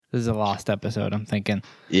This is a lost episode, I'm thinking.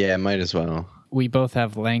 Yeah, might as well. We both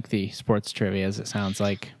have lengthy sports trivia, as it sounds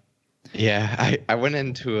like. Yeah, I went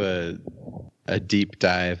into a deep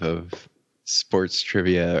dive of sports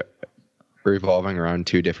trivia revolving around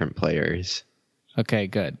two different players. Okay,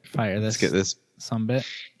 good. Fire this. Let's get this. Some bit.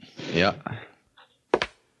 Yeah.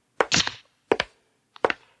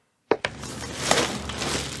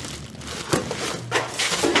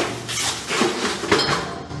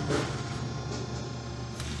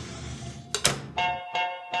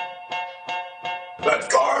 That's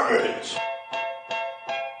garbage!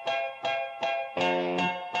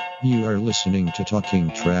 You are listening to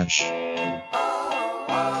Talking Trash.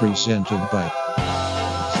 Presented by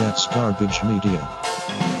That's Garbage Media.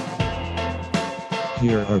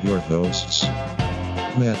 Here are your hosts,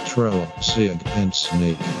 Matt Troll, Sig, and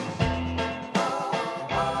Snake.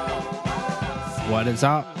 What is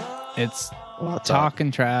up? It's What's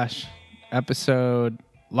Talking Trash,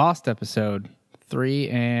 lost episode 3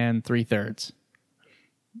 3/3.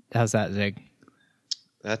 How's that, Zig?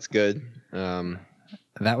 That's good.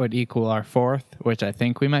 That would equal our 4th, which I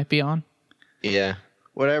think we might be on. Yeah.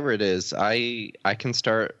 Whatever it is, I can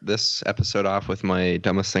start this episode off with my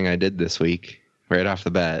dumbest thing I did this week, right off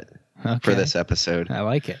the bat, for this episode. I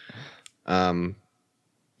like it.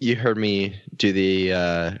 You heard me do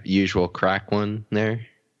the usual crack one there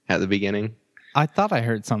at the beginning. I thought I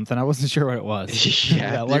heard something. I wasn't sure what it was.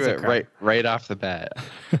 Yeah, That do was a it crack. right off the bat.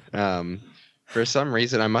 For some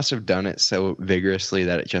reason, I must have done it so vigorously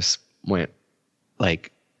that it just went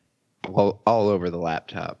like all over the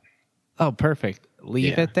laptop. Oh, perfect.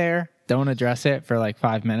 Leave Yeah. it there. Don't address it for like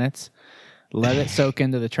 5 minutes. Let it soak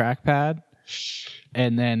into the trackpad,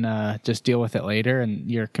 and then just deal with it later. And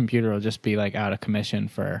your computer will just be like out of commission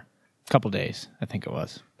for a couple days. I think it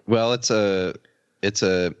was. Well, it's a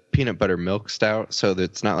peanut butter milk stout, so that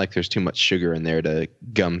it's not like there's too much sugar in there to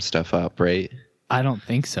gum stuff up, right? I don't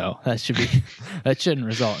think so. That shouldn't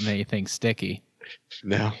result in anything sticky.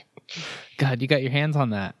 No. God, you got your hands on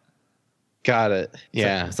that. Got it.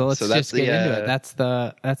 Yeah. So let's that's just get into it. That's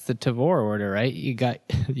the Tavor order, right?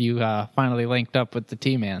 You finally linked up with the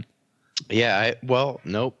T-Man. Yeah.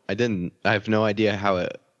 Nope. I didn't. I have no idea how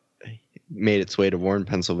it made its way to Warren,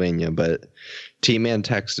 Pennsylvania, but T-Man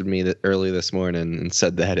texted me early this morning and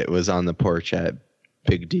said that it was on the porch at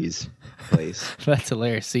Big D's place. That's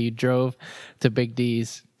hilarious. So you drove to Big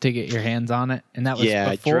D's to get your hands on it, and that was Yeah,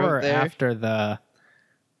 I before drove or there. after the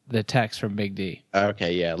text from Big D.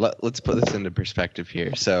 Okay, yeah. Let's put this into perspective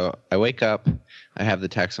here. So I wake up, I have the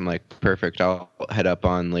text. I'm like, perfect. I'll head up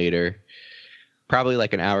on later. Probably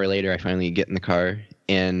like an hour later, I finally get in the car,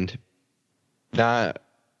 and not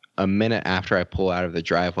a minute after I pull out of the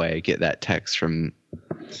driveway, I get that text from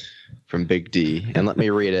Big D. And let me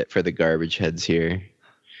read it for the garbage heads here.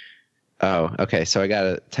 Oh, okay. So I got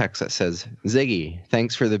a text that says, "Ziggy,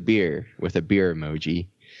 thanks for the beer," with a beer emoji.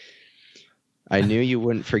 "I knew you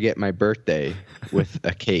wouldn't forget my birthday," with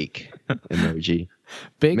a cake emoji.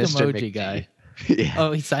 Big Mr. emoji McD. guy. Yeah.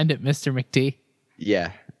 Oh, he signed it Mr. McT.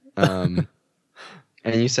 Yeah. And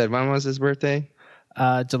you said, when was his birthday?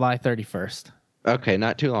 July 31st. Okay,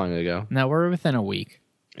 not too long ago. Now we're within a week.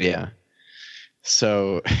 Yeah.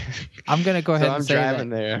 So I'm going to go ahead I'm and say driving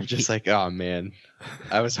that. there. I'm just like, oh man.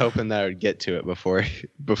 I was hoping that I would get to it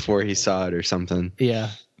before he saw it or something. Yeah.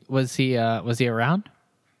 Was he around?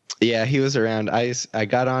 Yeah, he was around. I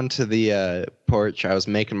got onto the porch. I was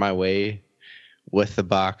making my way with the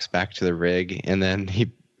box back to the rig, and then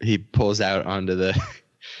he pulls out onto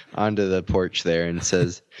the porch there and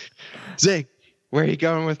says, "Zig, where are you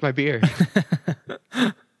going with my beer?"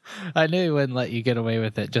 I knew he wouldn't let you get away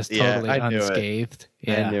with it just Yeah, totally I knew it. unscathed.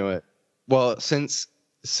 Yeah. I knew it. Well, since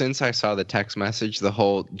I saw the text message, the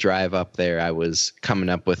whole drive up there, I was coming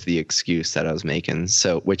up with the excuse that I was making.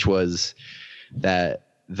 So, which was that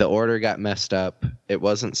the order got messed up. It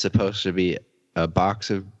wasn't supposed to be a box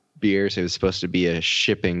of beers. It was supposed to be a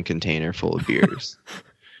shipping container full of beers.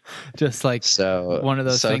 Just like So one of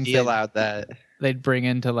those things he allowed that. they'd bring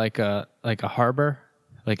into like a harbor,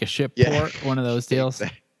 like a ship Yeah. port, one of those deals.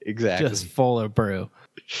 Exactly. Just full of brew.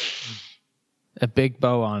 A big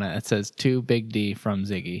bow on it. It says "To Big D from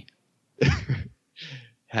Ziggy."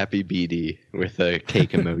 Happy BD with a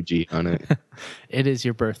cake emoji on it. It is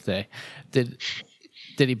your birthday. Did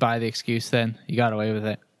he buy the excuse then? You got away with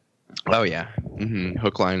it. Oh yeah.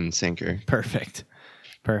 Hook, line, and sinker. Perfect.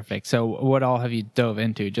 So what all have you dove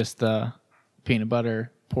into? Just the peanut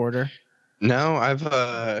butter porter? No, I've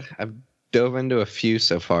dove into a few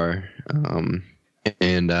so far.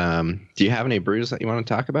 And do you have any brews that you want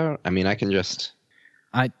to talk about? I mean, I can just.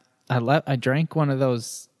 I drank one of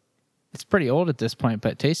those it's pretty old at this point,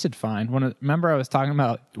 but it tasted fine. Remember I was talking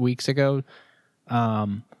about weeks ago,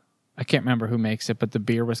 I can't remember who makes it, but the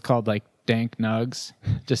beer was called like Dank Nugs.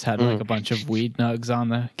 Just had like a bunch of weed nugs on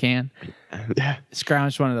the can. Yeah.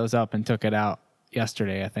 Scrounged one of those up and took it out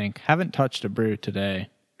yesterday, I think. Haven't touched a brew today.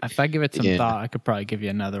 If I give it some thought, I could probably give you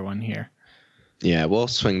another one here. Yeah, we'll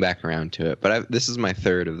swing back around to it. But this is my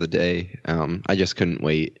third of the day. I just couldn't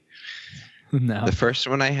wait. No. The first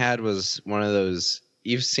one I had was one of those.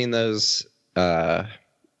 You've seen those.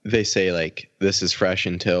 They say like this is fresh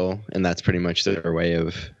until, and that's pretty much their way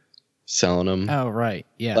of selling them. Oh, right.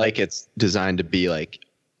 Yeah. Like it's designed to be like,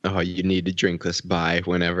 oh, you need to drink this by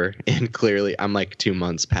whenever, and clearly I'm like 2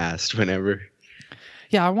 months past whenever.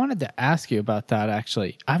 Yeah, I wanted to ask you about that,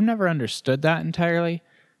 actually. I've never understood that entirely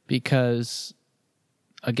because,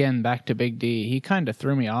 again, back to Big D, he kind of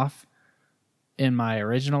threw me off in my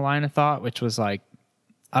original line of thought, which was like,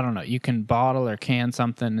 I don't know, you can bottle or can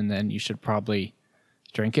something and then you should probably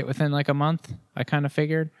drink it within like a month, I kind of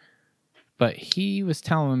figured. But he was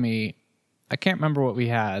telling me, I can't remember what we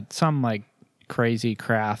had, some like crazy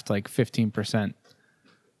craft, like 15%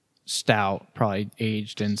 stout, probably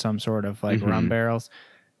aged in some sort of like rum barrels.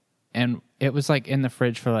 And it was like in the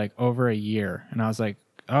fridge for like over a year. And I was like,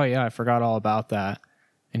 oh yeah, I forgot all about that.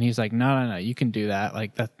 And he's like, no, you can do that.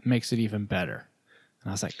 Like that makes it even better. And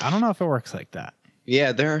I was like, I don't know if it works like that.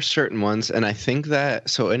 Yeah, there are certain ones, and I think that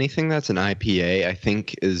so anything that's an IPA, I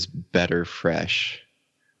think is better fresh.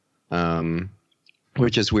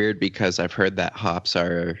 Which is weird because I've heard that hops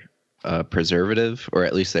are a preservative, or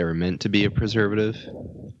at least they were meant to be a preservative.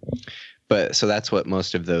 But so that's what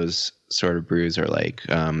most of those sort of brews are like.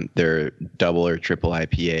 They're double or triple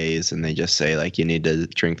IPAs, and they just say like you need to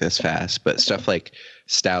drink this fast. But stuff like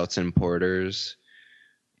stouts and porters,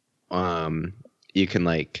 you can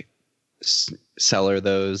like cellar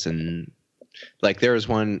those, and like there was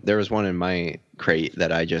one in my crate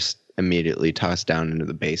that I just immediately tossed down into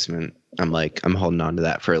the basement. I'm holding on to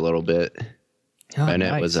that for a little bit. Oh, And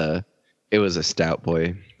nice. it was a stout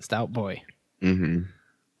boy. Stout boy. Mm-hmm.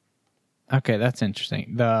 Okay, that's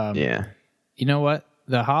interesting. Yeah. You know what?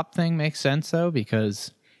 The hop thing makes sense, though,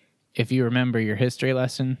 because if you remember your history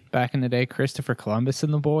lesson back in the day, Christopher Columbus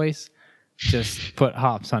and the boys just put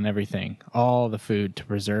hops on everything, all the food to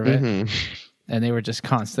preserve it. Mm-hmm. And they were just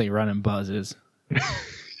constantly running buzzes.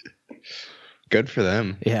 Good for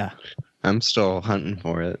them. Yeah. I'm still hunting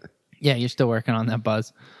for it. Yeah, you're still working on that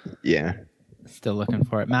buzz. Yeah. Still looking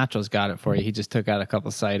for it. Matchell's got it for you. He just took out a couple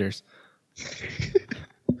ciders.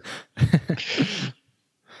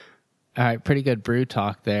 All right, pretty good brew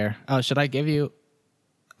talk there. Oh, should I give you...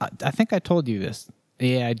 I think I told you this.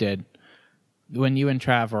 Yeah, I did. When you and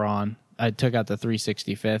Trav were on, I took out the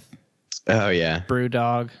 365th. Oh, yeah. Brew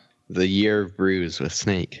Dog. The year of brews with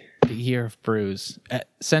Snake. The year of brews.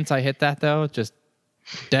 Since I hit that, though, just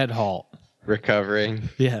dead halt. Recovering.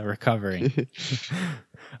 Yeah, recovering.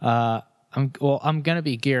 I'm going to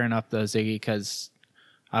be gearing up, though, Ziggy, because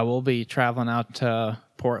I will be traveling out to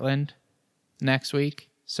Portland next week.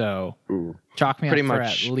 So chalk me up for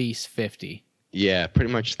at least 50. Yeah,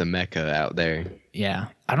 pretty much the Mecca out there. Yeah.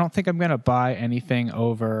 I don't think I'm going to buy anything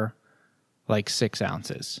over like 6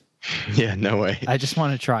 ounces. Yeah, no way. I just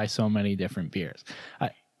want to try so many different beers.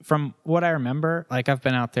 From what I remember, like I've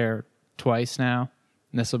been out there twice now,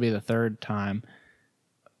 and this will be the third time.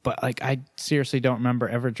 But like I seriously don't remember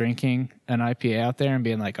ever drinking an IPA out there and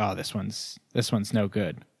being like, "Oh, this one's no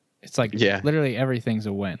good." It's like literally everything's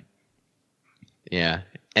a win. Yeah.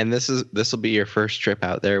 And this will be your first trip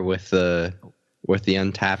out there with the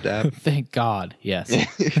Untapped app. Thank God. Yes.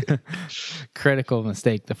 Critical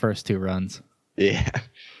mistake the first 2 runs. Yeah.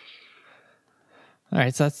 All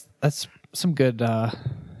right, so that's some good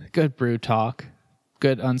brew talk.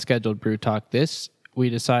 Good unscheduled brew talk. This we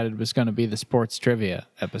decided was going to be the sports trivia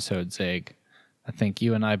episode, Zig. I think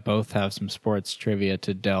you and I both have some sports trivia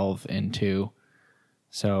to delve into.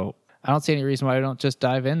 So I don't see any reason why we don't just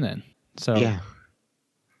dive in then. So yeah.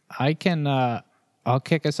 I can, I'll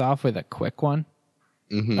kick us off with a quick one.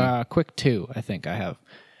 Mm-hmm. Quick 2, I think I have.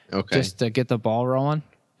 Okay. Just to get the ball rolling,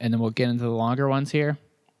 and then we'll get into the longer ones here.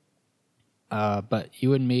 But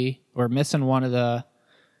you and me, we're missing one of the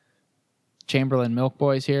Chamberlain Milk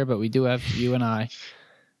Boys here, but we do have you and I.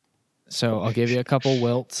 So I'll give you a couple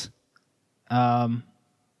Wilts.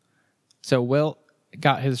 So Wilt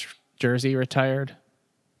got his jersey retired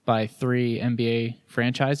by 3 NBA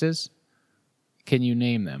franchises. Can you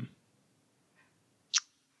name them?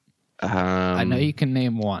 I know you can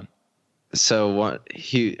name one. So what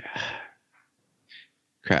he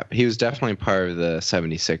was definitely part of the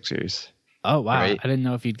 76ers. Oh, wow. Right? I didn't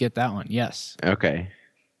know if you'd get that one. Yes. Okay.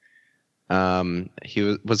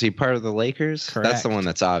 Was he part of the Lakers? Correct. That's the one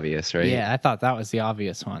that's obvious, right? Yeah, I thought that was the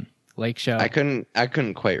obvious one. Lake Show. I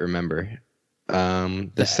couldn't quite remember.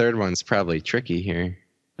 This third one's probably tricky here.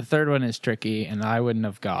 The third one is tricky, and I wouldn't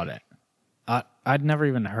have got it. I'd never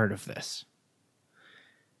even heard of this.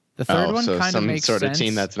 The third one kind of makes sense. Some sort of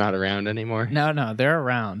team that's not around anymore? No, they're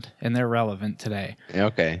around, and they're relevant today.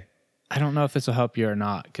 Okay. I don't know if this will help you or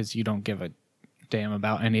not, because you don't give a damn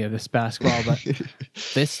about any of this basketball, but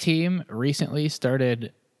this team recently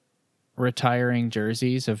started retiring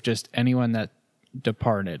jerseys of just anyone that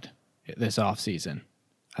departed this offseason.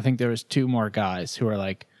 I think there was 2 more guys who are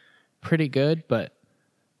like pretty good, but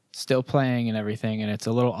still playing and everything, and it's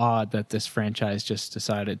a little odd that this franchise just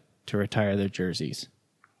decided to retire their jerseys.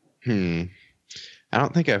 I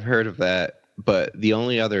don't think I've heard of that, but the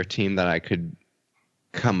only other team that I could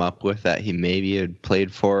come up with that he maybe had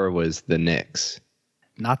played for was the Knicks.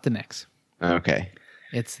 Not the Knicks. Okay.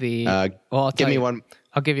 It's the I'll give you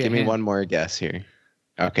one more guess here.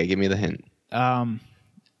 Okay, give me the hint.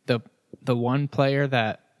 The one player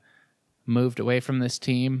that moved away from this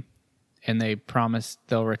team and they promised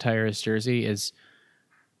they'll retire his jersey is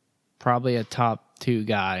probably a top 2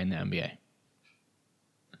 guy in the NBA.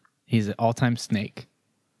 He's an all-time snake.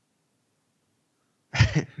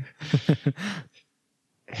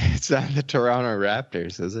 It's not the Toronto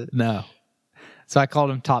Raptors, is it? No. So I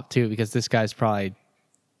called him top 2 because this guy's probably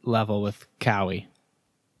level with Cowie.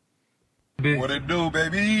 What it do,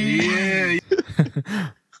 baby? Yeah.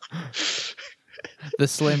 The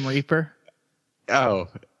Slim Reaper. Oh,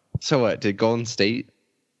 so what? Did Golden State?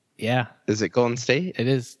 Yeah. Is it Golden State? It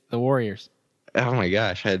is the Warriors. Oh my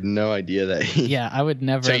gosh, I had no idea that. Yeah, I would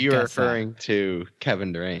never. So have you were guessed referring to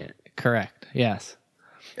Kevin Durant? Correct. Yes.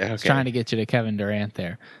 Okay. I was trying to get you to Kevin Durant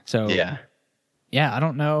there. So yeah, I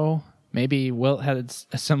don't know. Maybe Wilt had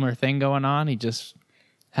a similar thing going on. He just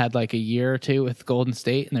had like a year or 2 with Golden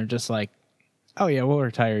State, and they're just like, "Oh yeah, we'll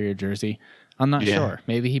retire your jersey." I'm not sure.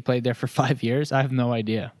 Maybe he played there for 5 years. I have no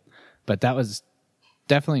idea. But that was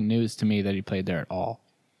definitely news to me that he played there at all.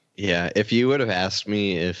 Yeah, if you would have asked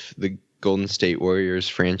me if the Golden State Warriors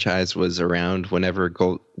franchise was around whenever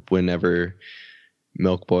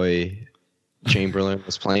Milk Boy Chamberlain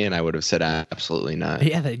was playing, I would have said absolutely not.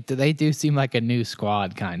 Yeah, they do seem like a new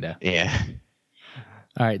squad, kind of. Yeah.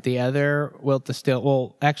 All right, the other Wilt the Still.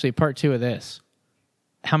 Well, actually, part 2 of this.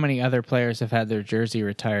 How many other players have had their jersey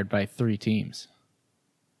retired by 3 teams?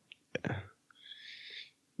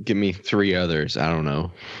 Give me 3 others. I don't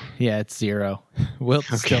know. Yeah, it's 0. Wilt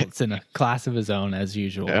Stilt's in a class of his own, as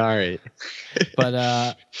usual. All right.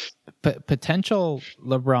 But potential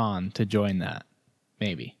LeBron to join that,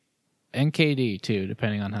 maybe. And KD, too,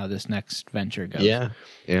 depending on how this next venture goes. Yeah.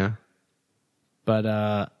 But,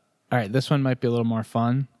 all right, this one might be a little more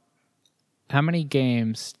fun. How many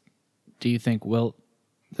games do you think Wilt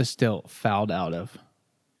the Stilt fouled out of?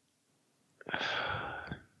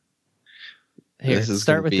 Here,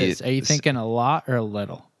 start with this. Are you thinking a lot or a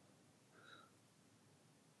little?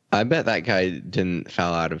 I bet that guy didn't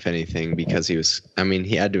foul out of anything because he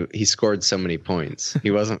scored so many points.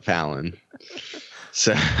 He wasn't fouling.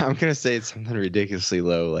 So I'm going to say it's something ridiculously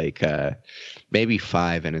low, like maybe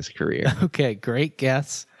 5 in his career. Okay, great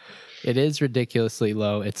guess. It is ridiculously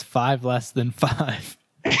low. It's 5 less than 5.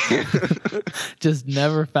 Just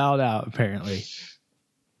never fouled out, apparently.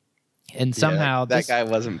 And somehow that guy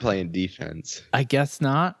wasn't playing defense. I guess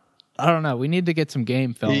not. I don't know. We need to get some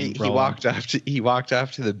game film. He walked off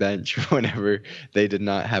to the bench whenever they did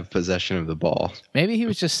not have possession of the ball. Maybe he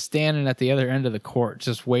was just standing at the other end of the court,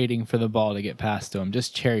 just waiting for the ball to get past to him,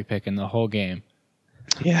 just cherry picking the whole game.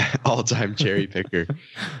 Yeah, all-time cherry picker.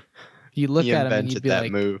 You look at him and you'd be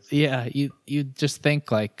like, move. Yeah, you just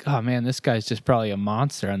think like, oh man, this guy's just probably a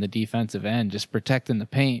monster on the defensive end, just protecting the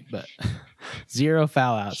paint, but 0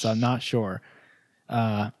 foul outs, so I'm not sure.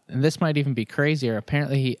 And this might even be crazier.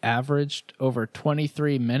 Apparently he averaged over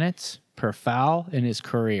 23 minutes per foul in his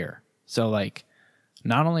career. So like,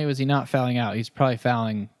 not only was he not fouling out, he's probably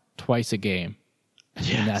fouling twice a game.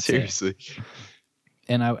 Yeah, that's seriously.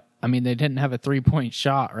 And I mean, they didn't have a 3-point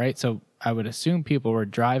shot, right? So I would assume people were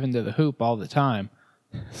driving to the hoop all the time.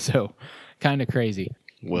 So kind of crazy.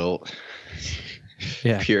 Well,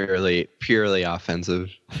 yeah, purely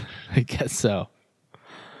offensive. I guess so.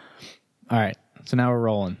 All right. So now we're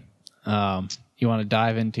rolling. You want to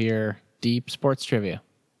dive into your deep sports trivia?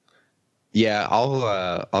 Yeah,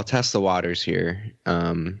 I'll test the waters here.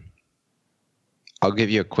 I'll give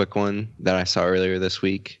you a quick one that I saw earlier this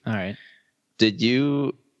week. All right. Did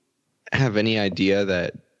you have any idea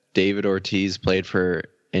that David Ortiz played for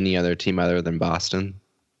any other team other than Boston?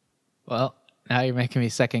 Well, now you're making me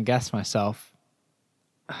second guess myself.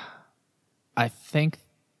 I think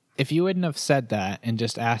if you wouldn't have said that and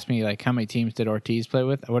just asked me like how many teams did Ortiz play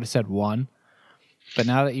with, I would have said 1. But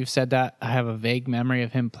now that you've said that, I have a vague memory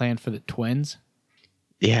of him playing for the Twins.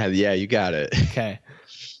 Yeah, you got it. Okay.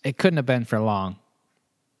 It couldn't have been for long.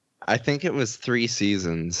 I think it was 3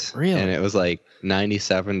 seasons. Really? And it was like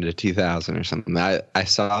 97 to 2000 or something. I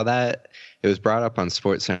saw that. It was brought up on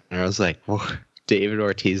SportsCenter. I was like, whoa, David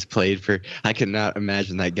Ortiz played for... I could not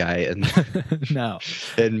imagine that guy in, No.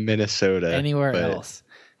 in Minnesota. Anywhere else.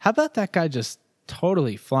 How about that guy just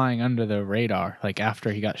totally flying under the radar like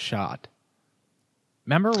after he got shot?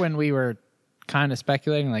 Remember when we were kind of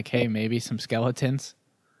speculating like, hey, maybe some skeletons?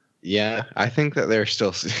 Yeah, I think that they're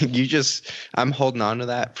still... I'm holding on to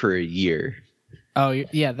that for a year. Oh,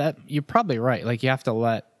 yeah, that you're probably right. Like, you got to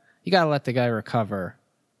let the guy recover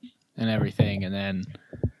and everything, and then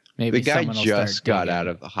maybe the guy someone will just start got digging. out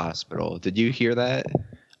of the hospital. Did you hear that?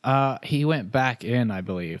 He went back in, I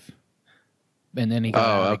believe, and then he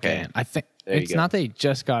got out again. I think it's not that he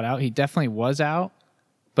just got out. He definitely was out,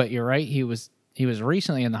 but you're right. He was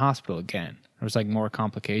recently in the hospital again. There was like more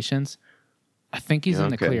complications. I think he's in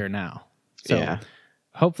the clear now. So yeah.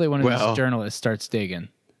 Hopefully one of these journalists starts digging.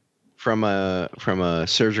 From a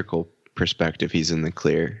surgical perspective, he's in the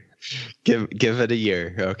clear. Give it a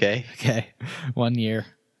year, okay? Okay. 1 year.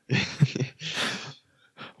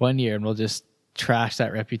 1 year, and we'll just trash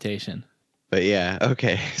that reputation. But yeah,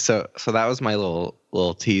 okay. So that was my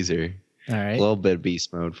little teaser. All right. A little bit of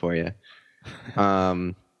beast mode for you.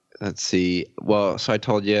 Let's see. Well, so I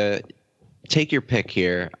told you, take your pick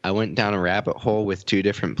here. I went down a rabbit hole with 2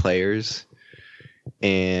 different players,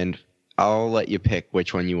 and I'll let you pick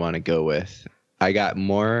which one you want to go with. I got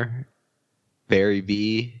more Barry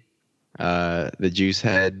B, the Juice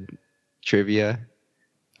Head trivia,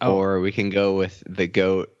 or we can go with the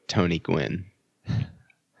GOAT, Tony Gwynn. I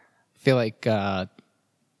feel like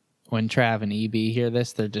when Trav and EB hear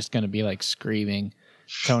this, they're just going to be like screaming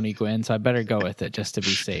Tony Gwynn, so I better go with it just to be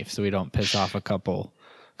safe so we don't piss off a couple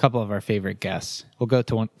of our favorite guests. We'll go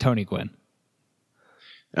to Tony Gwynn.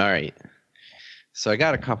 All right. So I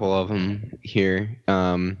got a couple of them here.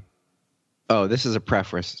 This is a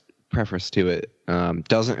preface to it.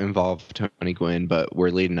 Doesn't involve Tony Gwynn, but we're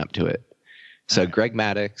leading up to it. So Greg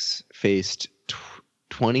Maddux faced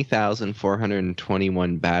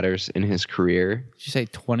 20,421 batters in his career. Did you say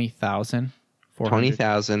 20,000?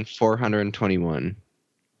 20,421.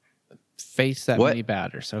 Faced that many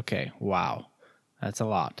batters. Okay. Wow. That's a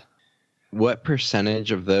lot. What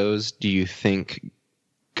percentage of those do you think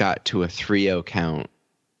got to a 3-0 count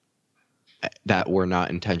that were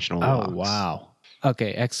not intentional walks? Oh, wow.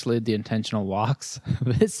 Okay, exclude the intentional walks.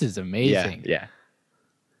 This is amazing. Yeah.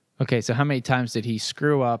 Okay, so how many times did he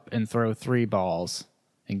screw up and throw 3 balls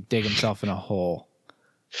and dig himself in a hole?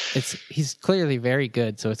 He's clearly very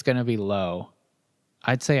good, so it's going to be low.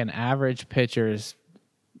 I'd say an average pitcher's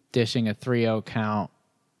dishing a 3-0 count,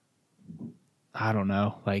 I don't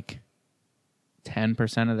know, like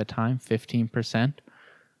 10% of the time, 15%.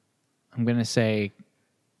 I'm going to say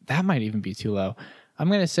that might even be too low. I'm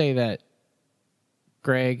going to say that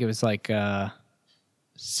Greg, it was like a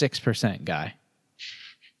 6% guy.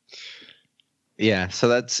 Yeah, so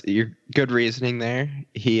that's your good reasoning there.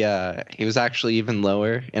 He was actually even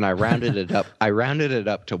lower, and I rounded it up. I rounded it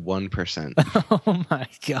up to 1%. Oh my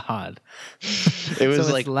god! It was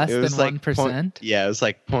so like less than 1%. Yeah, it was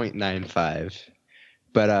like 0.95.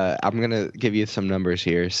 But I'm gonna give you some numbers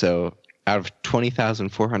here. So out of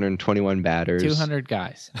 20,421 batters, 200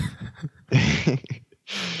 guys.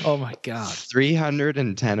 Oh my god!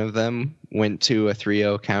 310 of them went to a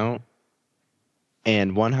 3-0 count.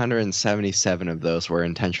 And 177 of those were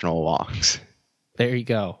intentional walks. There you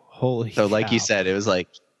go. Holy So like cow. you said, it was like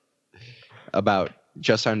about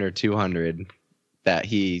just under 200 that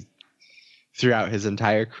he, throughout his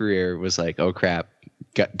entire career, was like, oh crap,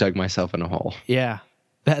 dug myself in a hole. Yeah,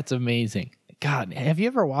 that's amazing. God, have you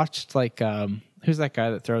ever watched like, who's that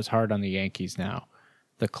guy that throws hard on the Yankees now?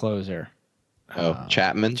 The closer.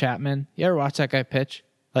 Chapman? Chapman. You ever watch that guy pitch?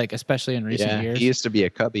 Like, especially in recent years? He used to be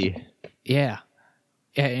a Cubby. Yeah.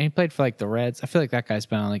 Yeah, and he played for like the Reds. I feel like that guy's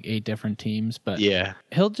been on like 8 different teams, but yeah,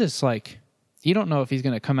 he'll just like, you don't know if he's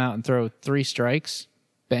going to come out and throw 3 strikes,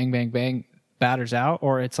 bang, bang, bang, batters out,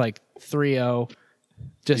 or it's like 3-0,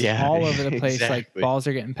 just all over the place. Exactly. Like balls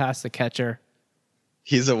are getting past the catcher.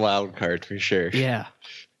 He's a wild card for sure. Yeah.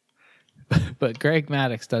 But Greg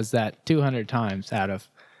Maddux does that 200 times out of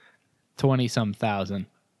 20-some thousand.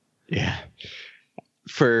 Yeah.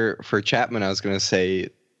 For Chapman, I was going to say,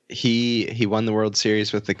 He won the World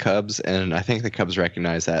Series with the Cubs, and I think the Cubs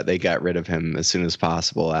recognized that. They got rid of him as soon as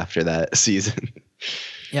possible after that season.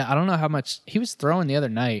 Yeah, I don't know how much he was throwing the other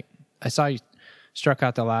night. I saw you struck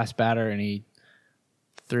out the last batter and he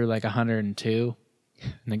threw like 102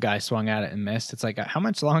 and the guy swung at it and missed. It's like, how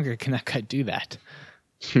much longer can that guy do that?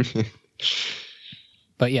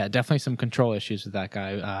 But yeah, definitely some control issues with that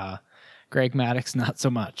guy. Greg Maddux, not so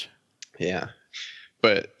much. Yeah.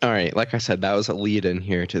 But all right, like I said, that was a lead in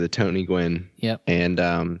here to the Tony Gwynn. Yep.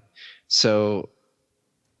 And so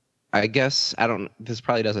I guess this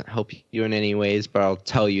probably doesn't help you in any ways, but I'll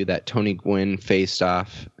tell you that Tony Gwynn faced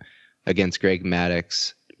off against Greg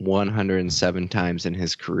Maddux 107 times in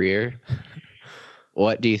his career.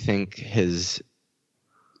 What do you think his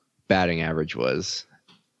batting average was?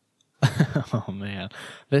 Oh man,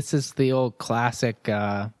 this is the old classic,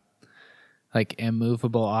 like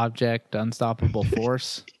immovable object, unstoppable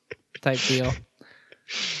force type deal.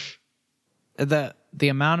 The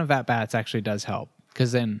amount of at bats actually does help,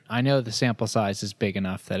 because then I know the sample size is big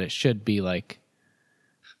enough that it should be like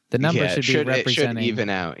the number should be representing, it should even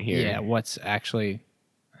out here. Yeah, what's actually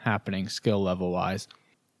happening skill level wise.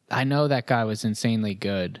 I know that guy was insanely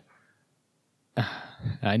good.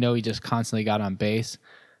 I know he just constantly got on base.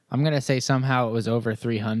 I'm going to say somehow it was over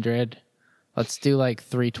 300. Let's do like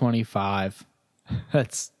 325.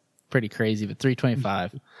 That's pretty crazy, but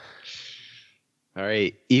 325. All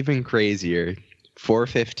right, even crazier.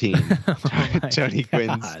 415. Tony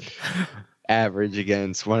Gwynn's average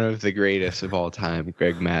against one of the greatest of all time,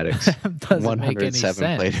 Greg Maddux.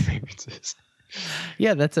 107 plate appearances.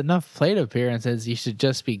 Yeah, that's enough plate appearances. You should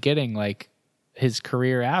just be getting like his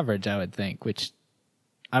career average, I would think, which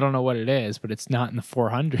I don't know what it is, but it's not in the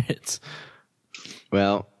 400s.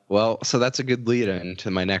 Well, so that's a good lead in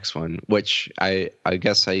to my next one, which I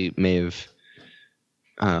guess I may have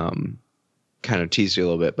kind of teased you a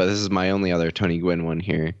little bit, but this is my only other Tony Gwynn one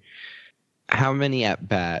here. How many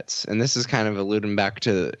at-bats, and this is kind of alluding back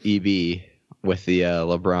to EB with the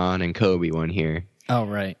LeBron and Kobe one here. Oh,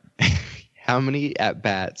 right. How many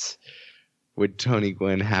at-bats would Tony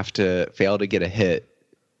Gwynn have to fail to get a hit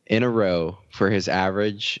in a row for his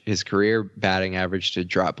career batting average to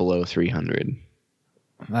drop below 300?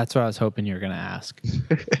 That's what I was hoping you were going to ask.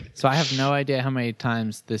 So I have no idea how many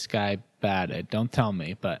times this guy batted. Don't tell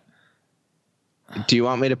me, but... Do you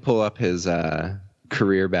want me to pull up his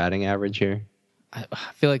career batting average here? I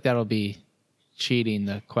feel like that'll be cheating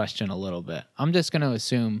the question a little bit. I'm just going to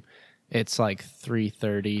assume it's like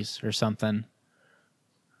 330s or something.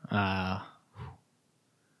 There's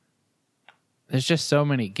just so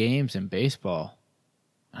many games in baseball.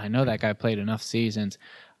 I know that guy played enough seasons.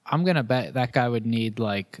 I'm going to bet that guy would need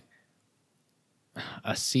like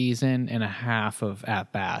a season and a half of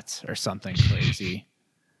at-bats or something crazy.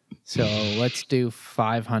 So let's do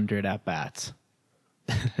 500 at-bats.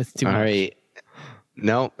 That's too much. All right.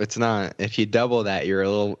 No, it's not. If you double that, you're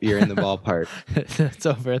in the ballpark. It's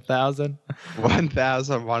over 1,000.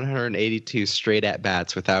 1,182 straight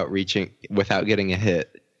at-bats without getting a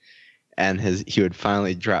hit, and he would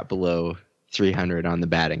finally drop below 300 on the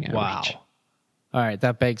batting average. Wow. All right,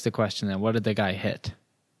 that begs the question then. What did the guy hit?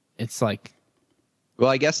 It's like... Well,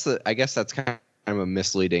 I guess that's kind of a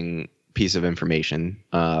misleading piece of information.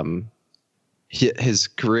 His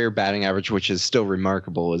career batting average, which is still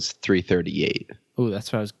remarkable, is 338. Ooh,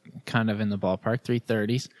 that's what I was kind of in the ballpark,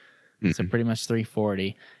 330s. Mm-hmm. So pretty much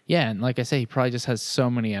 340. Yeah, and like I say, he probably just has so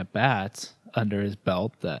many at-bats under his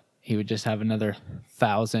belt that he would just have another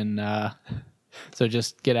 1,000... so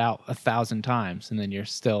just get out 1,000 times, and then you're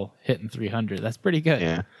still hitting 300. That's pretty good.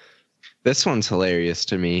 Yeah. This one's hilarious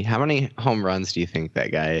to me. How many home runs do you think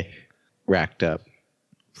that guy racked up?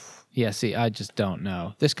 Yeah, see, I just don't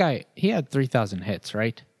know. This guy, he had 3,000 hits,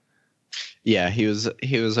 right? Yeah, he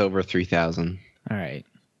was over 3,000. All right.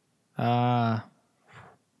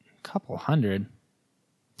 Couple hundred.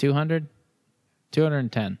 200?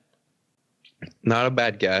 210. Not a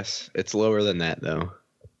bad guess. It's lower than that, though.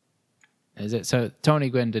 Is it? So Tony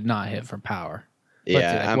Gwynn did not hit for power.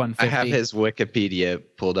 Yeah, I have his Wikipedia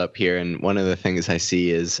pulled up here, and one of the things I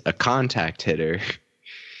see is a contact hitter.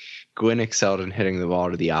 Gwynn excelled in hitting the ball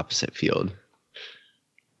to the opposite field.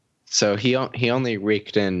 So he only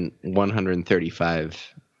raked in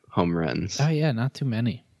 135 home runs. Oh, yeah, not too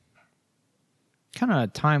many. What kind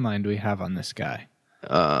of timeline do we have on this guy?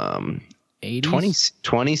 80s?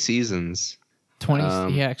 20 seasons.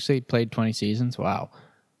 20. He actually played 20 seasons? Wow.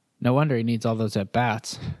 No wonder he needs all those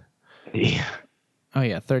at-bats. Yeah. Oh,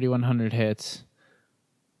 yeah, 3,100 hits.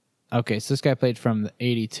 Okay, so this guy played from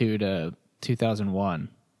 82 to 2001.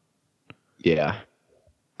 Yeah.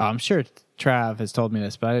 I'm sure Trav has told me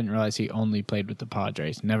this, but I didn't realize he only played with the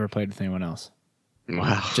Padres. Never played with anyone else.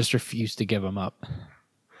 Wow. Just refused to give him up.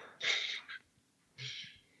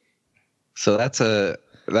 So that's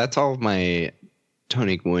all of my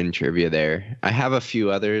Tony Gwynn trivia there. I have a few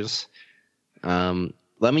others. I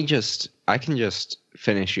can just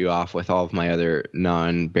finish you off with all of my other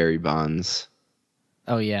non-Barry Bonds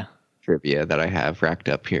Oh yeah. trivia that I have racked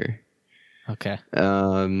up here. Okay.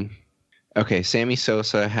 Okay, Sammy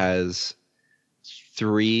Sosa has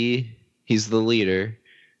 3. He's the leader,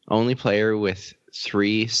 only player with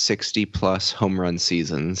 3 60-plus home run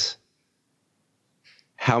seasons.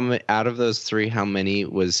 Out of those 3, how many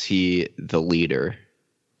was he the leader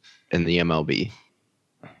in the MLB?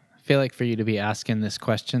 I feel like for you to be asking this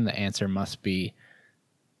question, the answer must be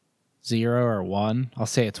 0 or 1. I'll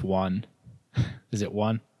say it's 1. Is it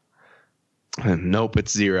 1? Nope,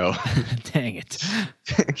 it's 0. Dang it.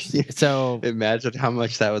 So Imagine how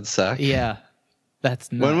much that would suck. yeah,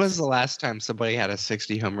 that's nuts. When was the last time somebody had a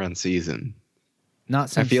 60 home run season? Not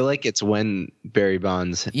since I feel like it's when Barry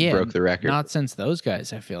Bonds broke the record. Not since those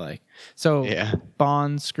guys, I feel like. So Yeah.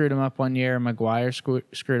 Bonds screwed him up one year. McGuire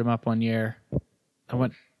screwed him up one year.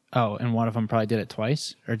 And one of them probably did it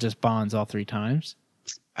twice, or just Bonds all 3 times.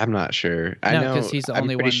 I'm not sure. I know because he's the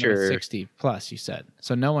only one sure. with 60 plus. You said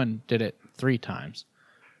so. No one did it 3 times.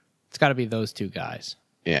 It's got to be those 2 guys.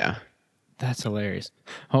 Yeah. That's hilarious.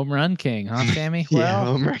 Home run king, huh, Sammy? Yeah, Well,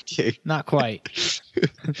 home run king. not quite.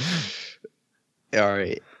 All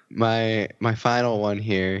right. My final one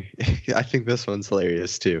here. I think this one's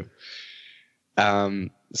hilarious too.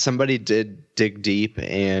 Somebody did dig deep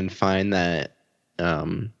and find that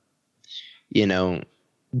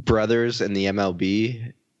brothers in the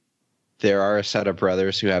MLB, there are a set of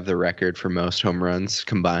brothers who have the record for most home runs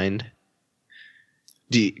combined.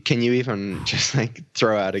 Can you even just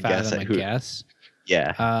throw out a guess at who? Guess?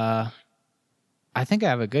 Yeah. I think I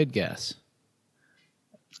have a good guess.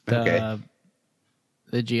 Okay.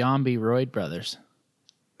 The Giambi Royd brothers.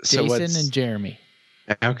 So Jason and Jeremy.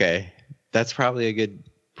 Okay. That's probably a good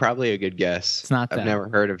guess. It's not that. I've never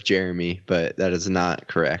heard of Jeremy, but that is not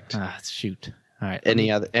correct. Shoot. All right.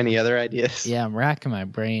 Any other ideas? Yeah, I'm racking my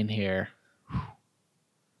brain here.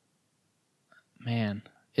 Man,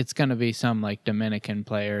 it's going to be some Dominican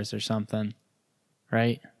players or something,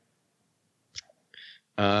 right?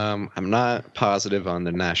 I'm not positive on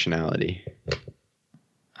the nationality.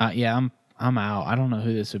 Yeah, I'm out. I don't know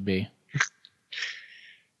who this would be.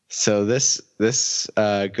 So this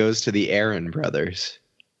goes to the Aaron brothers.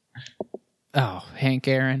 Oh, Hank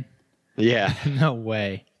Aaron? Yeah. No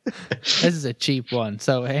way. This is a cheap one.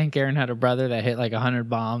 So Hank Aaron had a brother that hit 100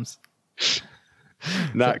 bombs.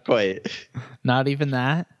 Not quite. Not even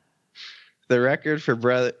that? The record for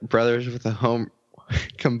brothers with a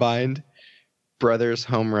combined brothers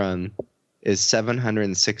home run is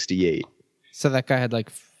 768. So that guy had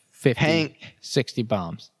 50, 60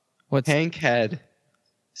 bombs. Hank had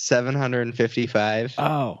 755.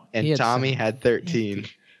 Oh. And Tommy had 13.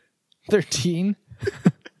 13?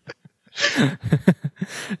 Can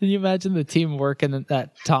you imagine the team working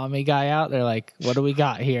that Tommy guy out? They're like, what do we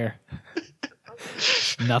got here?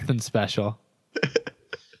 Nothing special.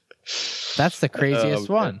 That's the craziest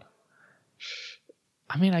one.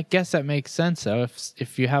 I mean, I guess that makes sense, though.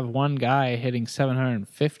 If you have one guy hitting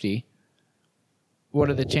 750, what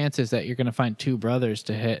are the chances that you're going to find 2 brothers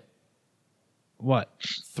to hit,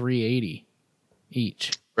 380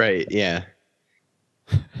 each? Right, yeah.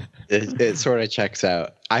 It sort of checks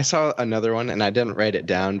out. I saw another one, and I didn't write it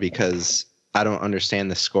down because I don't understand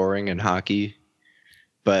the scoring in hockey.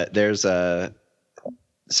 But there's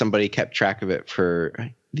somebody kept track of it for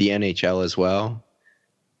the NHL as well.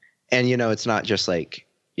 And, it's not just a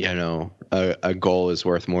goal is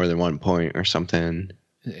worth more than 1 point or something.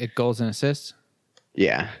 Goals and assists?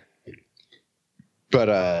 Yeah.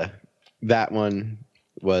 But that one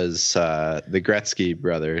was the Gretzky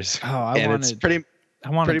brothers. Oh, I wanted pretty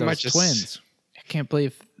those much twins. I can't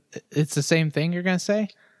believe it's the same thing you're going to say?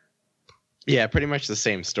 Yeah, pretty much the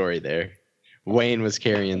same story there. Wayne was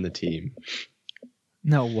carrying the team.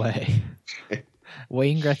 No way.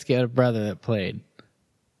 Wayne Gretzky had a brother that played.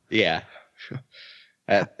 Yeah.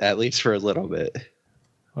 At least for a little bit.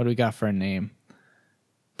 What do we got for a name?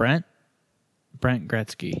 Brent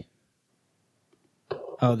Gretzky.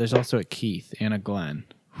 Oh, there's also a Keith and a Glenn.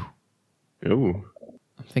 Ooh.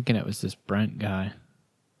 I'm thinking it was this Brent guy.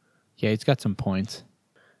 Yeah, he's got some points.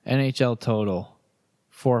 NHL total,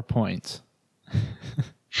 4 points.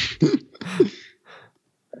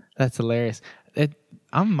 That's hilarious.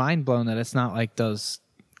 I'm mind blown that it's not like those,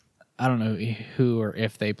 I don't know who or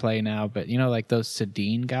if they play now, but those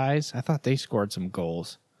Sedin guys. I thought they scored some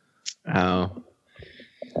goals. Oh.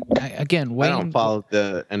 Again, Wayne, I don't follow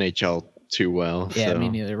the NHL too well. Yeah, so. me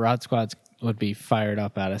neither. Rod Squads would be fired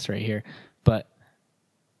up at us right here. But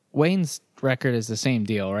Wayne's record is the same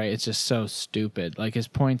deal, right? It's just so stupid. Like his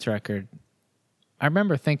points record. I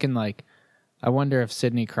remember thinking like, I wonder if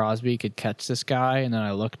Sidney Crosby could catch this guy, and then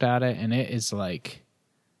I looked at it, and it is like,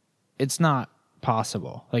 it's not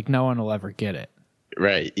possible. Like no one will ever get it.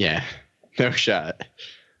 Right, yeah. No shot.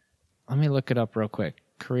 Let me look it up real quick.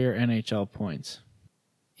 Career NHL points.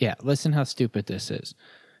 Yeah, listen how stupid this is.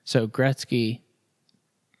 So Gretzky,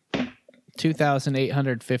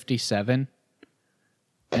 2,857.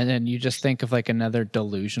 And then you just think of like another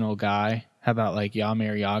delusional guy. How about like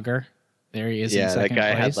Jaromir Jagr? There he is in second place. Yeah,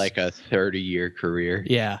 that guy had like a 30-year career.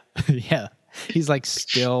 Yeah, yeah. He's like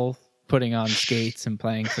still putting on skates and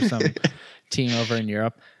playing for some team over in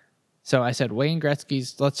Europe. So I said Wayne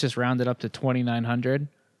Gretzky's, let's just round it up to 2,900.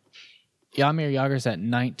 Jaromir Jagr's at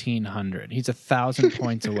 1,900. He's 1,000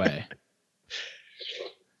 points away.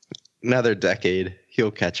 Another decade, he'll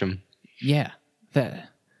catch him. Yeah.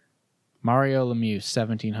 Mario Lemieux,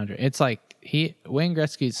 1,700. It's like Wayne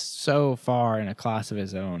Gretzky's so far in a class of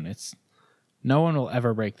his own. No one will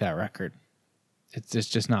ever break that record. It's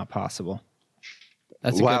just not possible.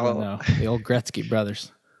 That's a good one, though. The old Gretzky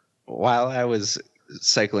brothers. While I was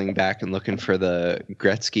cycling back and looking for the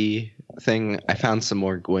Gretzky thing, I found some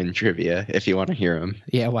more Gwyn trivia, if you want to hear them.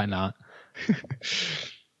 Yeah, why not?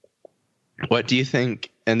 What do you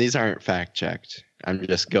think? And these aren't fact-checked. I'm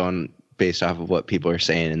just going based off of what people are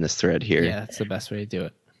saying in this thread here. Yeah, that's the best way to do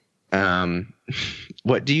it.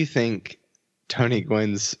 What do you think Tony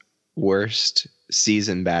Gwynn's worst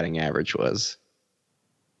season batting average was?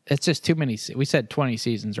 It's just too many. We said 20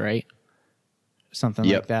 seasons, right? Something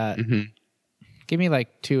like that. Mm-hmm. Give me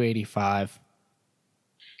like 285.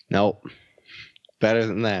 Nope. Better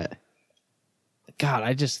than that.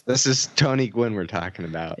 God, This is Tony Gwynn we're talking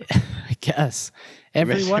about. I guess.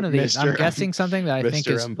 Every one of these. I'm guessing something that I think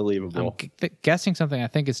is unbelievable. I'm guessing something I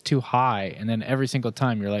think is too high, and then every single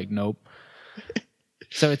time you're like, nope.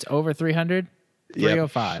 So it's over 300?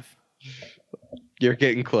 305. You're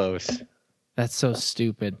getting close. That's so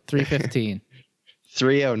stupid. 315.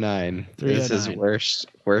 309. This is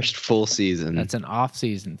worst full season. That's an off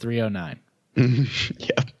season. 309.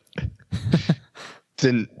 Yep.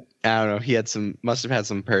 I don't know. He must have had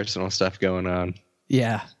some personal stuff going on.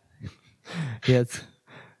 Yeah. He had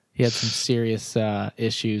some serious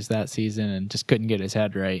issues that season and just couldn't get his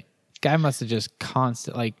head right. Guy must have just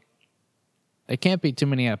there can't be too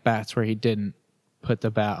many at bats where he didn't put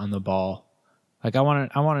the bat on the ball. Like I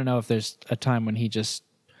want to know if there's a time when he just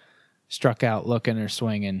struck out looking or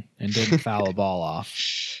swinging and didn't foul a ball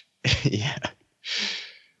off. Yeah.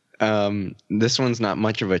 This one's not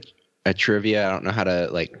much of a trivia. I don't know how to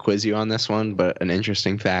like quiz you on this one, but an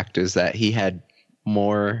interesting fact is that he had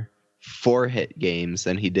more 4-hit games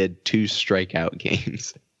than he did 2 strikeout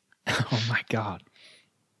games. Oh my God.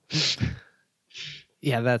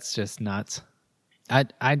 Yeah, that's just nuts.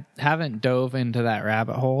 I haven't dove into that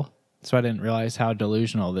rabbit hole, so I didn't realize how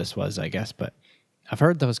delusional this was, I guess, but I've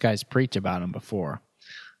heard those guys preach about him before.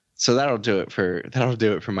 So that'll do it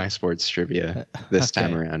for my sports trivia this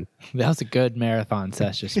time around. That was a good marathon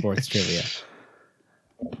session, sports trivia.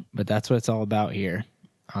 But that's what it's all about here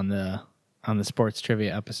on the sports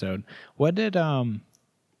trivia episode. What did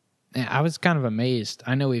I was kind of amazed.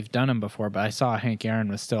 I know we've done them before, but I saw Hank Aaron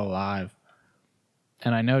was still alive.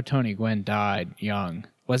 And I know Tony Gwynn died young.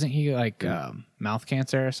 Wasn't he like mouth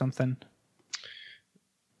cancer or something?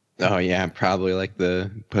 Oh yeah, probably like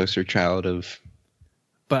the poster child of.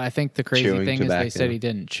 But I think the crazy thing tobacco. is they said he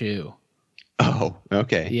didn't chew. Oh,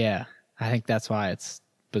 okay. Yeah, I think that's why it's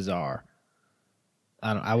bizarre.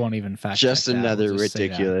 I won't even fact just check that. another We'll just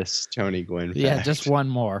ridiculous Tony Gwynn fact. Yeah, just one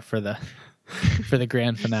more for the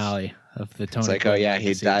grand finale of the Tony. It's like, Gwynn oh yeah,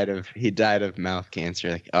 legacy. he died of mouth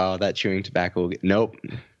cancer. Like, oh, that chewing tobacco. Nope,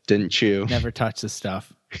 didn't chew. Never touch the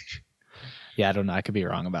stuff. Yeah, I don't know. I could be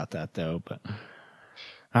wrong about that though. But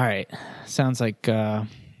all right, sounds like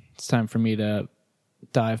it's time for me to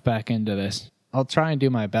dive back into this. I'll try and do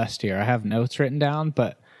my best here. I have notes written down,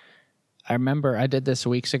 but I remember I did this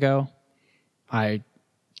weeks ago. I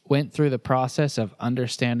went through the process of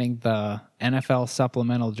understanding the NFL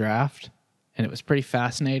supplemental draft, and it was pretty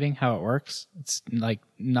fascinating how it works. It's like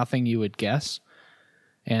nothing you would guess,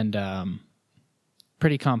 and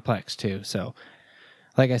pretty complex too. So,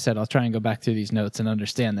 like I said, I'll try and go back through these notes and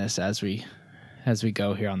understand this as we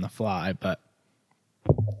go here on the fly. But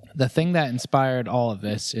the thing that inspired all of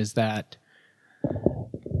this is that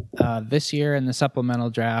this year in the supplemental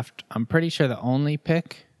draft, I'm pretty sure the only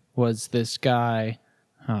pick was this guy.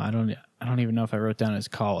 I don't even know if I wrote down his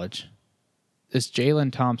college. This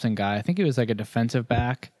Jalen Thompson guy. I think he was like a defensive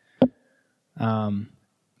back. The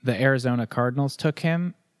Arizona Cardinals took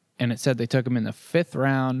him, and it said they took him in the 5th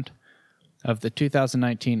round of the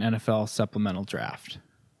 2019 NFL supplemental draft.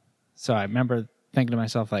 So I remember thinking to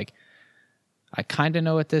myself, like, I kind of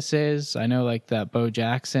know what this is. I know, like, that Bo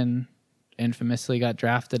Jackson infamously got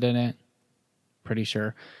drafted in it. Pretty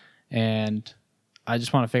sure. And I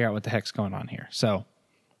just want to figure out what the heck's going on here. So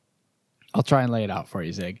I'll try and lay it out for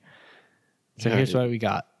you, Zig. So here's what we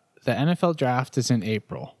got. The NFL draft is in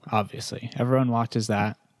April, obviously. Everyone watches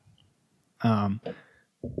that.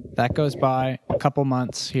 That goes by a couple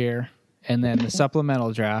months here. And then the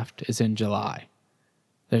supplemental draft is in July.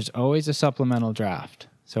 There's always a supplemental draft.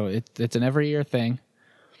 So it's an every year thing.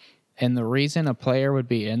 And the reason a player would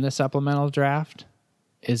be in the supplemental draft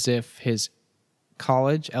is if his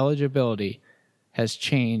college eligibility has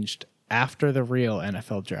changed after the real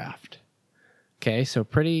NFL draft. Okay, so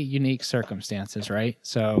pretty unique circumstances, right?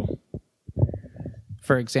 So,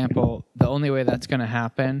 for example, the only way that's going to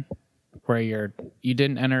happen where you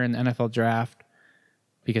didn't enter in the NFL draft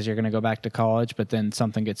because you're going to go back to college, but then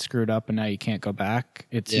something gets screwed up and now you can't go back.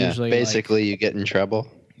 It's usually basically you get in trouble.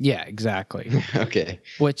 Yeah, exactly. Okay.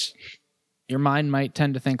 Which your mind might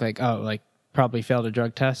tend to think like, oh, like probably failed a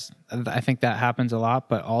drug test. I think that happens a lot,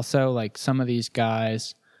 but also like some of these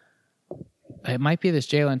guys, it might be this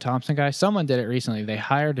Jalen Thompson guy. Someone did it recently. They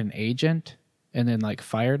hired an agent and then like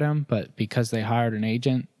fired him, but because they hired an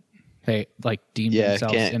agent, they like deemed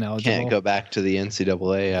themselves ineligible. Can't go back to the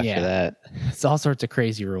NCAA after that. It's all sorts of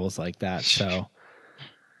crazy rules like that. So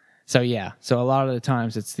yeah. So a lot of the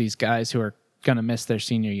times it's these guys who are going to miss their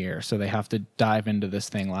senior year, so they have to dive into this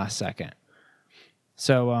thing last second.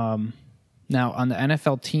 So now on the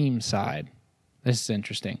NFL team side, this is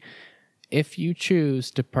interesting. If you choose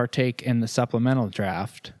to partake in the supplemental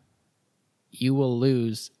draft, you will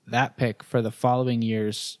lose that pick for the following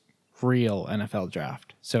year's real NFL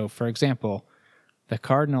draft. So, for example, the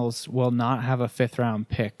Cardinals will not have a 5th round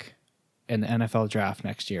pick in the NFL draft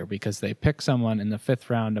next year because they pick someone in the 5th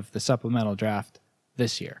round of the supplemental draft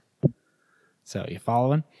this year. So, you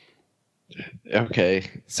following? Okay.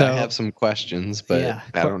 So I have some questions, but yeah,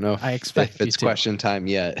 I don't know if it's question time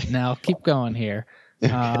yet. Now, keep going here.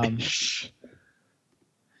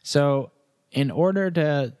 So, in order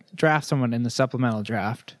to draft someone in the supplemental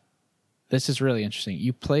draft, this is really interesting.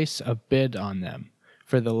 You place a bid on them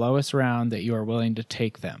for the lowest round that you are willing to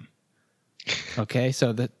take them. Okay,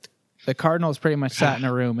 so the Cardinals pretty much sat in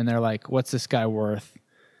a room and they're like, what's this guy worth?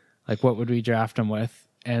 Like, what would we draft him with?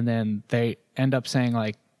 And then they end up saying,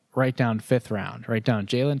 like, write down 5th round. Write down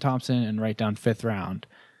Jalen Thompson and write down 5th round.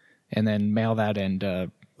 And then mail that into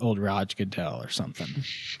old Raj Goodell or something.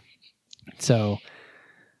 So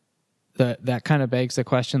that kind of begs the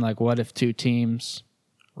question, like, what if two teams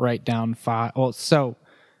write down 5? Well, so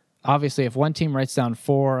obviously if one team writes down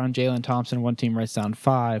 4 on Jalen Thompson, one team writes down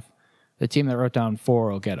 5, the team that wrote down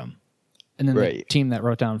 4 will get them. And then the team that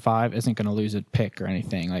wrote down 5 isn't going to lose a pick or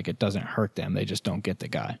anything. Like, it doesn't hurt them. They just don't get the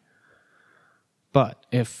guy. But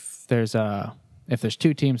if there's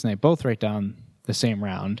two teams and they both write down the same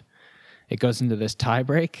round, it goes into this tie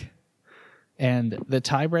break. And the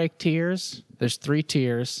tie break tiers, there's 3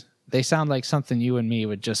 tiers. They sound like something you and me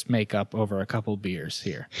would just make up over a couple beers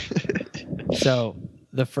here. So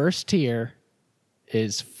the first tier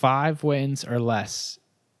is 5 wins or less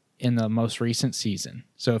in the most recent season.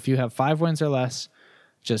 So if you have 5 wins or less,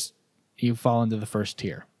 just you fall into the first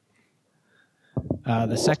tier.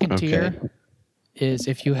 The second tier is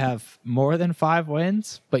if you have more than 5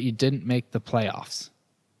 wins, but you didn't make the playoffs.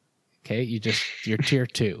 Okay, you're tier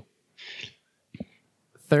 2.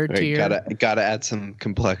 Third tier. Gotta add some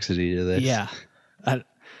complexity to this. Yeah.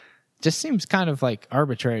 Just seems kind of like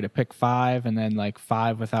arbitrary to pick 5 and then like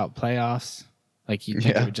 5 without playoffs. Like you'd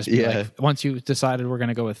think it would just be like, once you decided we're going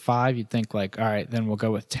to go with 5, you'd think like, all right, then we'll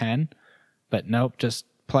go with 10. But nope, just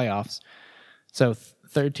playoffs. So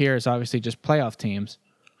third tier is obviously just playoff teams.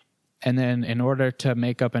 And then in order to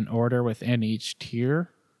make up an order within each tier,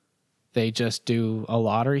 they just do a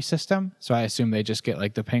lottery system. So I assume they just get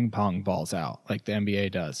like the ping pong balls out like the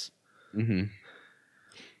NBA does. Mm-hmm.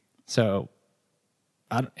 So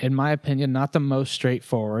in my opinion, not the most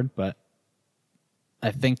straightforward, but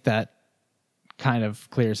I think that kind of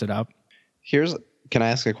clears it up. Can I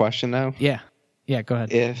ask a question now? Yeah. Yeah, go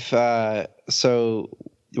ahead. If, so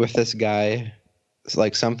with this guy, it's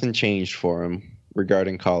like something changed for him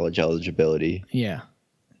regarding college eligibility. Yeah.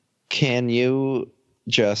 Can you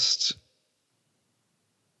just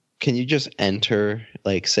enter,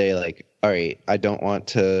 like, say, like, all right, I don't want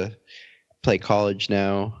to play college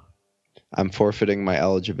now. I'm forfeiting my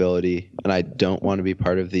eligibility, and I don't want to be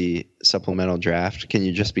part of the supplemental draft. Can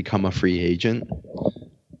you just become a free agent?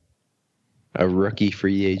 A rookie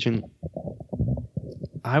free agent?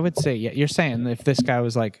 I would say, yeah, you're saying if this guy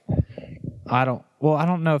was like, I don't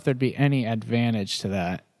know if there'd be any advantage to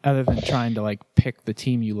that other than trying to like pick the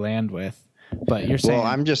team you land with. But you're saying, Well,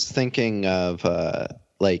 I'm just thinking of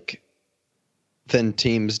like, then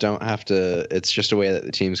teams don't have to. It's just a way that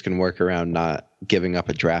the teams can work around not giving up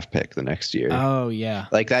a draft pick the next year. oh yeah,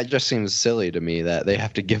 Like that just seems silly to me that they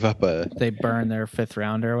have to give up a. they burn their 5th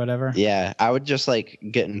rounder or whatever. Yeah, I would just like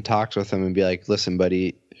get in talks with them and be like, listen,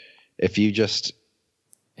 buddy, if you just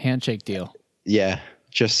Handshake deal.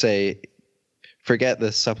 just say, forget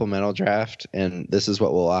this supplemental draft, and this is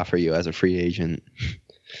what we'll offer you as a free agent.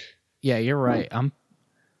 Yeah, you're right. I'm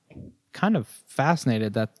kind of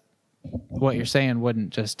fascinated that what you're saying wouldn't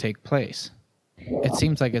just take place. It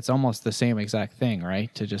seems like it's almost the same exact thing,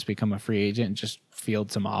 right? To just become a free agent and just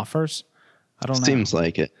field some offers. I don't know. Seems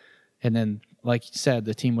like it. And then, like you said,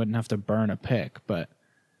 the team wouldn't have to burn a pick. But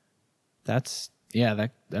that's a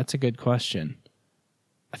good question.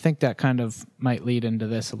 I think that kind of might lead into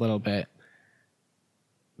this a little bit.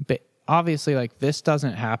 But obviously, like this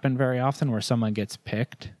doesn't happen very often where someone gets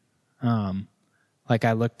picked. Like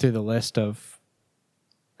I looked through the list of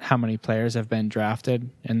how many players have been drafted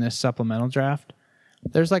in this supplemental draft.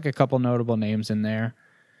 There's like a couple notable names in there.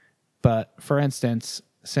 But for instance,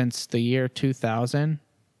 since the year 2000,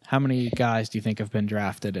 how many guys do you think have been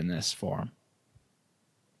drafted in this form?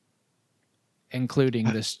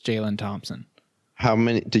 Including this Jalen Thompson. How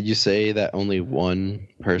many did you say that only one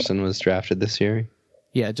person was drafted this year?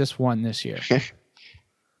 Yeah, just one this year.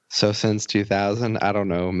 So since 2000, I don't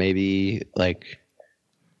know, maybe like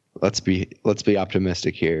let's be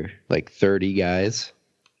optimistic here, like 30 guys.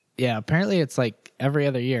 Yeah, apparently it's like every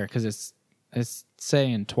other year because it's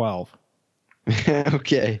saying 12.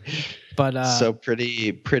 Okay, But so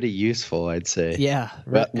pretty useful, I'd say. yeah,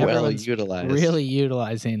 well everyone's utilized. really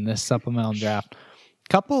utilizing this supplemental draft.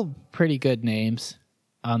 Couple pretty good names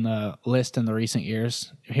on the list in the recent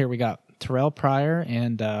years. Here we got Terrell Pryor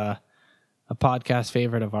and a podcast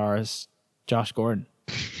favorite of ours, Josh Gordon.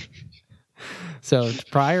 So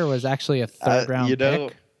Pryor was actually a 3rd round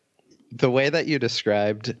pick. The way that you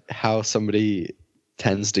described how somebody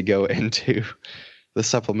tends to go into the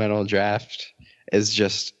supplemental draft is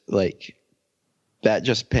just like that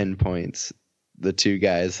just pinpoints the two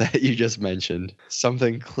guys that you just mentioned.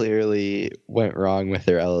 Something clearly went wrong with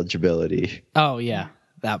their eligibility. Oh yeah,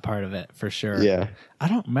 that part of it for sure. Yeah. I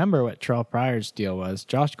don't remember what Terrell Pryor's deal was.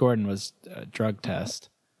 Josh Gordon was a drug test.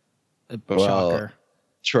 Shocker.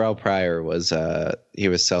 Terrell Pryor was he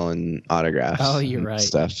was selling autographs. Oh, you're right.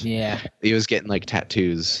 Stuff. Yeah. He was getting like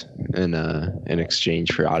tattoos in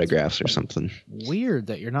exchange for autographs or something. Weird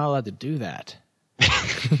that you're not allowed to do that.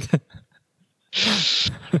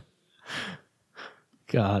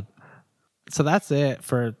 God. So that's it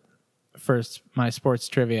for my sports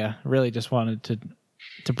trivia. Really just wanted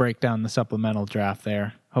to break down the supplemental draft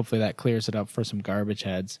there. Hopefully that clears it up for some garbage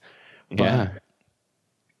heads. But, Yeah.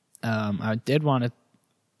 I did want to.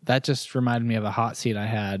 That just reminded me of a hot seat I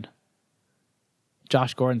had.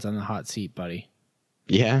 Josh Gordon's on the hot seat, buddy.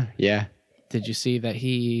 Yeah. Did you see that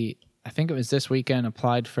I think it was this weekend,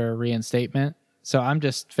 applied for reinstatement? So I'm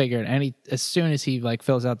just figuring as soon as he like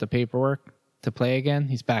fills out the paperwork to play again,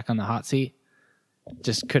 he's back on the hot seat.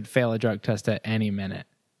 Just could fail a drug test at any minute.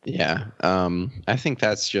 Yeah. I think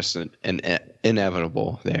that's just an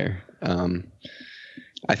inevitable there.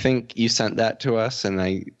 I think you sent that to us, and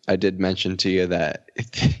I did mention to you that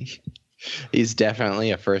he's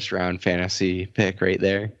definitely a 1st round fantasy pick right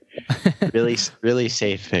there. Really, really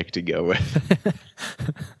safe pick to go with.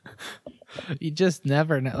 You just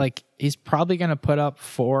never know. Like, he's probably going to put up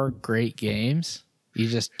 4 great games. You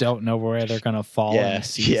just don't know where they're going to fall in the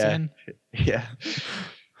season. Yeah.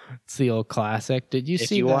 It's the old classic. Did you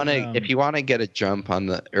see if you want to get a jump on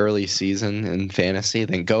the early season in fantasy,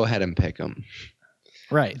 then go ahead and pick him.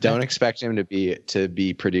 Right. Don't expect him to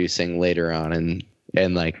be producing later on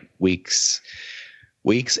in like weeks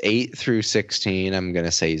 8 through 16. I'm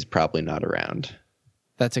gonna say he's probably not around.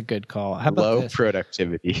 That's a good call. How about low this?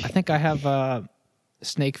 productivity? I think I have a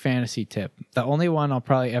snake fantasy tip. The only one I'll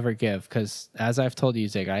probably ever give, because as I've told you,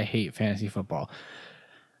 Zig, I hate fantasy football.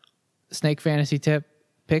 Snake fantasy tip: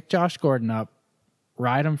 pick Josh Gordon up,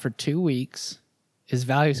 ride him for 2 weeks. His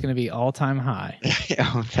value is going to be all-time high.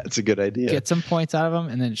 Oh, that's a good idea. Get some points out of him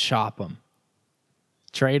and then shop him.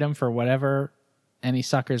 Trade him for whatever any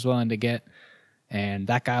sucker's willing to get. And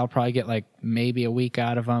that guy will probably get like maybe a week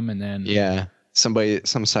out of him. And then some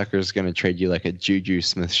sucker's going to trade you like a Juju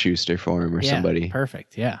Smith-Schuster for him or somebody.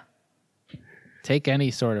 Perfect. Yeah. Take any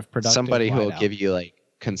sort of productive somebody who will wideout. give you like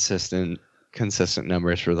consistent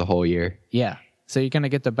numbers for the whole year. Yeah. So you're going to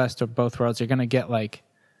get the best of both worlds. You're going to get like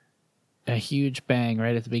a huge bang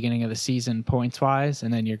right at the beginning of the season points wise,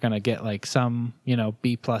 and then you're going to get like some,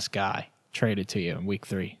 B+ guy traded to you in week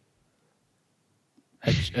 3.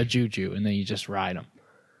 A Juju, and then you just ride him.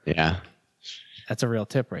 Yeah. That's a real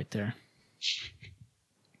tip right there.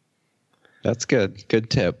 That's good. Good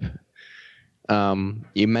tip.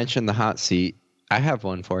 You mentioned the hot seat. I have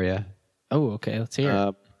one for you. Oh, okay. Let's hear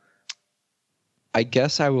it. I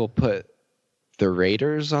guess I will put the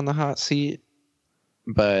Raiders on the hot seat,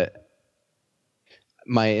 but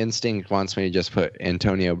my instinct wants me to just put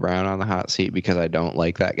Antonio Brown on the hot seat because I don't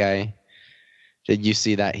like that guy. Did you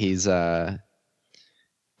see that he's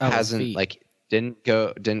didn't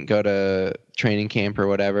go to training camp or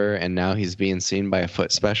whatever, and now he's being seen by a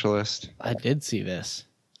foot specialist? I did see this.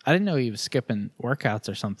 I didn't know he was skipping workouts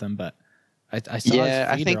or something, but I saw. Yeah,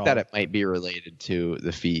 I think that it might be related to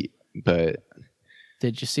the feet, but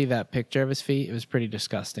did you see that picture of his feet? It was pretty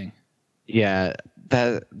disgusting. Yeah,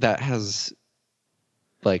 that has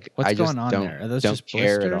like what's I going just on don't, there? Are those don't just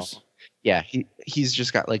care blisters? at all. Yeah, he's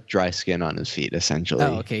just got like dry skin on his feet essentially.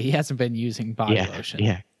 Oh, okay. He hasn't been using body lotion.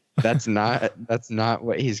 Yeah. That's not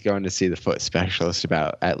what he's going to see the foot specialist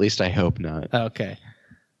about. At least I hope not. Okay.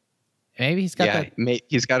 Maybe he's got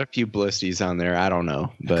he's got a few blisties on there. I don't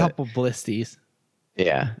know. But, a couple blisties.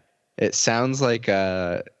 Yeah. It sounds like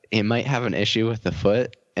he might have an issue with the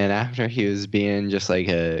foot. And after he was being just like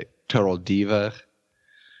a total diva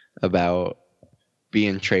about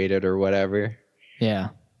being traded or whatever. Yeah.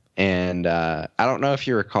 And I don't know if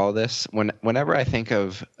you recall this. Whenever I think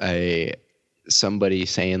of somebody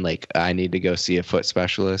saying like I need to go see a foot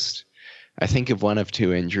specialist, I think of one of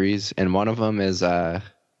 2 injuries, and one of them is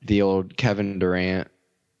the old Kevin Durant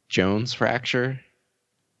Jones fracture.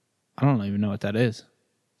 I don't even know what that is.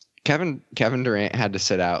 Kevin Durant had to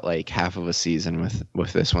sit out like half of a season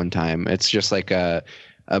with this one time. It's just like a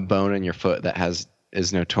bone in your foot that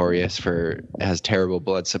is notorious for has terrible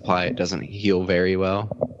blood supply. It doesn't heal very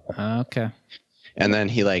well. Okay. And then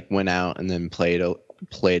he like went out and then played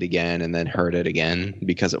again and then hurt it again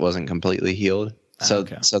because it wasn't completely healed. So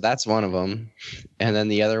that's one of them. And then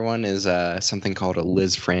the other one is something called a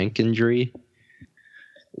Liz Frank injury,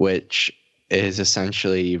 which is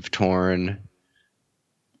essentially you've torn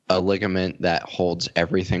a ligament that holds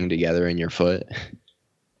everything together in your foot.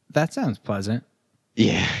 That sounds pleasant.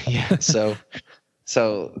 Yeah. So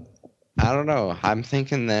I don't know. I'm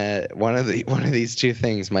thinking that one of these 2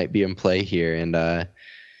 things might be in play here, and the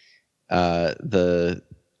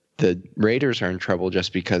Raiders are in trouble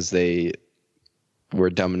just because they were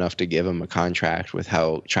dumb enough to give him a contract with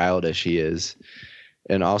how childish he is,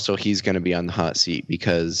 and also he's going to be on the hot seat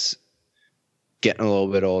because getting a little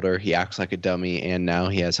bit older, he acts like a dummy, and now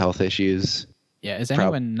he has health issues. Yeah, is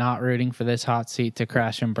anyone not rooting for this hot seat to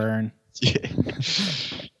crash and burn? Yeah.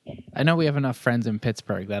 I know we have enough friends in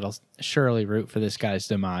Pittsburgh that'll surely root for this guy's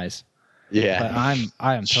demise. Yeah. But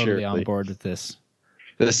I am totally on board with this.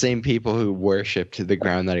 The same people who worshipped the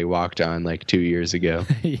ground that he walked on like 2 years ago.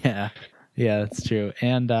 Yeah, that's true.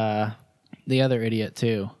 And the other idiot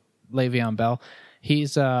too, Le'Veon Bell.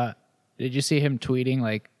 He's did you see him tweeting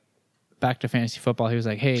like back to fantasy football? He was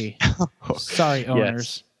like, "Hey, sorry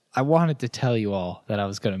owners, yes. I wanted to tell you all that I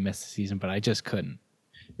was going to miss the season, but I just couldn't."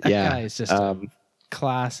 That guy is just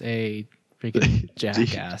Class A freaking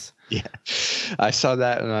jackass. Yeah. I saw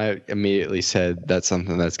that and I immediately said that's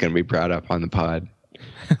something that's going to be brought up on the pod.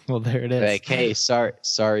 Well, there it is. Like, hey,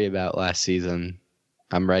 sorry about last season.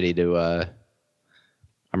 I'm ready to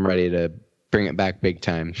bring it back big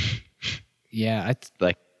time. Yeah,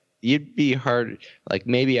 like you'd be hard. Like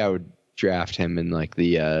maybe I would draft him in like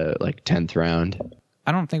the 10th round.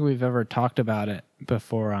 I don't think we've ever talked about it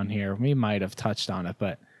before on here. We might have touched on it,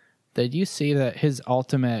 but did you see that his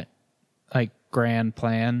ultimate like grand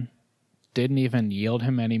plan didn't even yield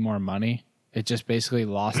him any more money? It just basically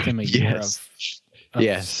lost him a year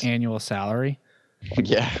of annual salary.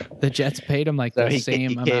 Yeah. The Jets paid him like the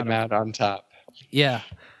same amount. He came out on top. Yeah,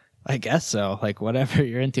 I guess so. Like whatever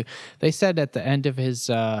you're into. They said at the end of his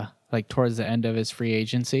towards the end of his free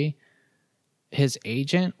agency, his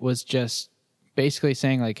agent was just basically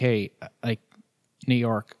saying like, "Hey, like New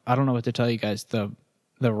York, I don't know what to tell you guys. The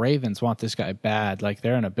Ravens want this guy bad. Like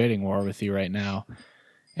they're in a bidding war with you right now."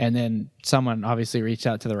 And then someone obviously reached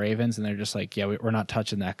out to the Ravens and they're just like, "Yeah, we're not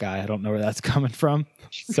touching that guy. I don't know where that's coming from."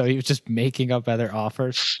 So he was just making up other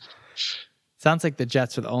offers. Sounds like the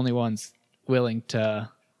Jets are the only ones willing to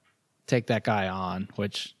take that guy on,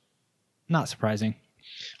 which not surprising.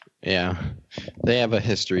 Yeah. They have a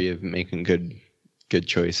history of making good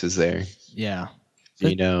choices there. Yeah.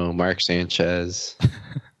 Mark Sanchez.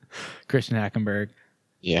 Christian Hackenberg.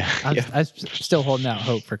 Yeah. I'm still holding out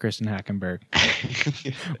hope for Christian Hackenberg.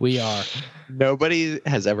 We are. Nobody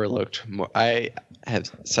has ever looked more. I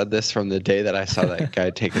have said this from the day that I saw that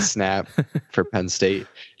guy take a snap for Penn State.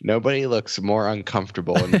 Nobody looks more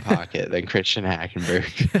uncomfortable in the pocket than Christian Hackenberg.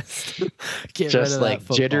 Just like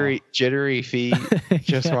jittery feet.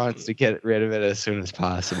 Just wants to get rid of it as soon as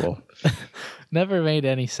possible. Never made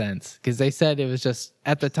any sense because they said it was just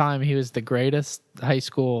at the time he was the greatest high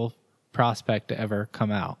school prospect to ever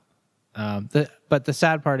come out. But the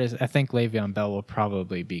sad part is I think Le'Veon Bell will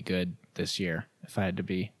probably be good this year if I had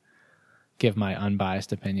to give my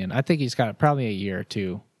unbiased opinion. I think he's got probably a year or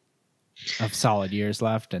two of solid years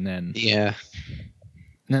left, and then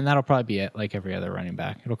that'll probably be it. Like every other running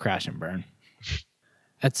back, it'll crash and burn.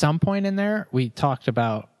 At some point in there, we talked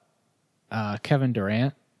about Kevin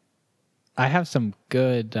Durant. I have some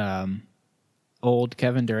good old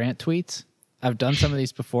Kevin Durant tweets. I've done some of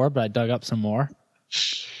these before, but I dug up some more.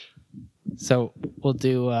 So we'll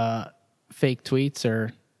do fake tweets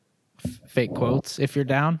or fake quotes if you're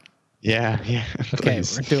down. Yeah. Okay,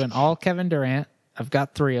 we're doing all Kevin Durant. I've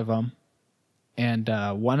got 3 of them. And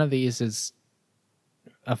one of these is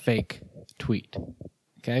a fake tweet.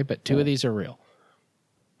 Okay, but 2 of these are real.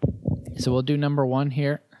 So we'll do number 1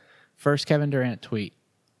 here. First Kevin Durant tweet.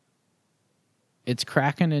 It's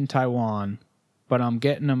cracking in Taiwan, but I'm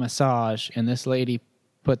getting a massage, and this lady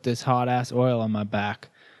put this hot-ass oil on my back,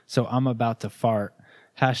 so I'm about to fart.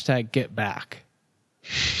 # get back.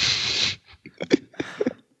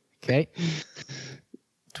 Okay.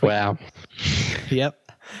 Wow.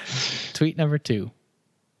 Yep. Tweet number 2.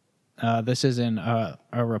 This is in a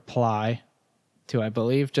reply to, I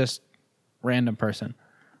believe, just random person.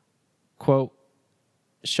 Quote,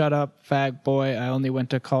 "Shut up, fag boy. I only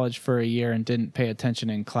went to college for a year and didn't pay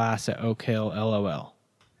attention in class at Oak Hill, LOL."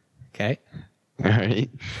 Okay. All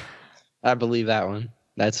right. I believe that one.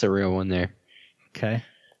 That's the real one there. Okay.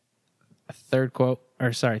 Third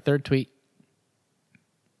tweet.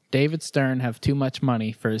 David Stern have too much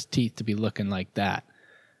money for his teeth to be looking like that. ...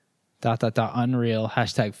 Unreal.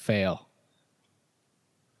 # fail.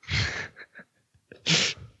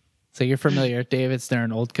 So you're familiar, David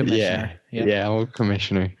Stern, old commissioner. Yeah, old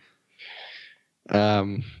commissioner. Yeah,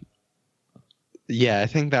 I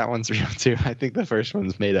think that one's real too. I think the first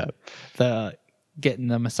one's made up. The getting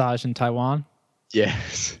the massage in Taiwan.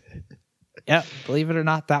 Yes. Yep, believe it or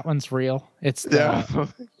not, that one's real. It's so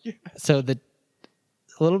a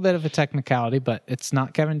little bit of a technicality, but it's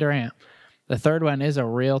not Kevin Durant. The third one is a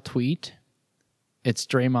real tweet. It's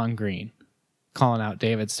Draymond Green calling out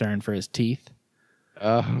David Stern for his teeth.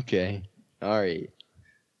 Oh, okay. All right.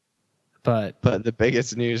 But the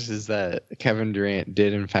biggest news is that Kevin Durant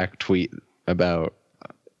did in fact tweet about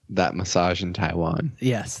that massage in Taiwan.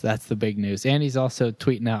 Yes, that's the big news. And he's also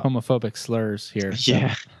tweeting out homophobic slurs here. So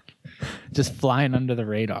yeah. Just flying under the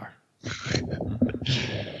radar.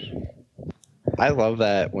 I love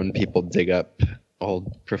that when people dig up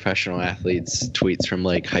old professional athletes' tweets from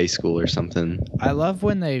like high school or something. I love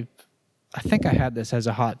when I think I had this as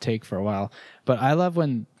a hot take for a while, but I love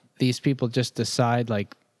when these people just decide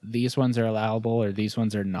like these ones are allowable or these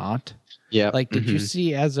ones are not. Yeah. Like, did you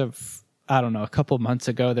see as of, I don't know, a couple months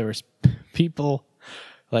ago, there was people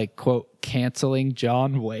like, quote, canceling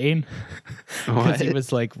John Wayne because he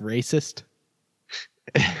was like racist.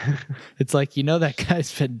 It's like, that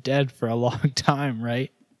guy's been dead for a long time,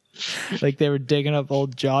 right? Like they were digging up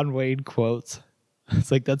old John Wayne quotes.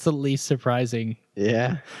 It's like, that's the least surprising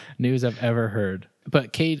news I've ever heard.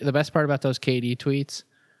 But the best part about those KD tweets,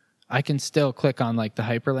 I can still click on like the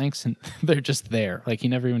hyperlinks and they're just there. Like he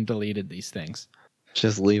never even deleted these things.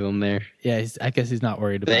 Just leave them there. Yeah, I guess he's not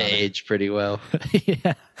worried about it. They age pretty well.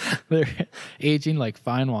 Yeah, they're aging like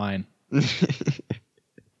fine wine.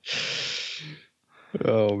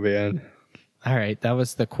 Oh, man. All right, that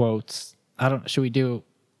was the quotes.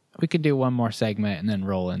 We could do one more segment and then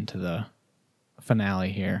roll into the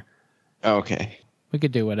finale here. Okay. We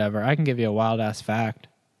could do whatever. I can give you a wild-ass fact.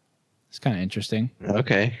 It's kind of interesting.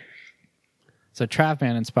 Okay. So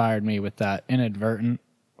Travman inspired me with that inadvertent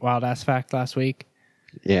wild-ass fact last week.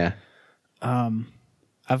 Yeah.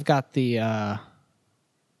 I've got the...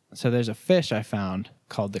 so there's a fish I found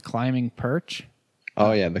called the climbing perch.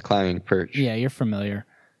 Oh, yeah, the climbing perch. Yeah, you're familiar.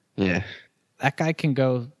 Yeah. That guy can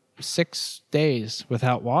go 6 days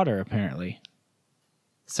without water, apparently.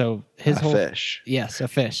 So his whole fish. Yes, a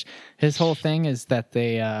fish. His whole thing is that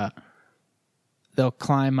they'll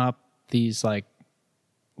climb up these like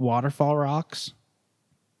waterfall rocks.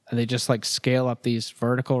 And they just like scale up these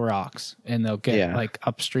vertical rocks and they'll get like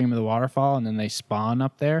upstream of the waterfall and then they spawn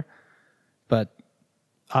up there. But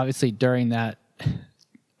obviously during that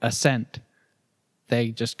ascent, they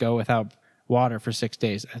just go without water for 6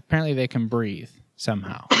 days. Apparently they can breathe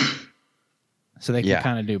somehow. So they can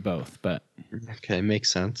kind of do both, but okay,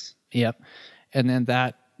 makes sense. Yep. And then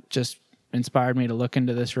that just inspired me to look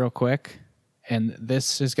into this real quick. And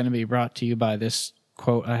this is going to be brought to you by this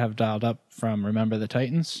quote I have dialed up from Remember the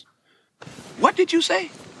Titans. What did you say?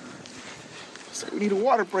 I said we need a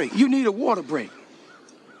water break. You need a water break.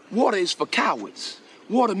 Water is for cowards.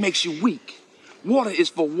 Water makes you weak. Water is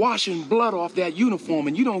for washing blood off that uniform,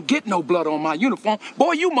 and you don't get no blood on my uniform.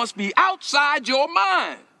 Boy, you must be outside your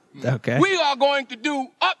mind. Okay. We are going to do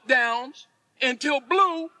up-downs until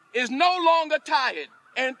Blue is no longer tired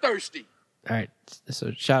and thirsty. All right.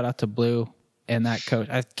 So shout out to Blue and that coach.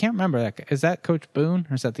 I can't remember that guy. Is that Coach Boone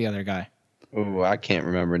or is that the other guy? Oh, I can't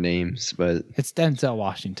remember names, but It's Denzel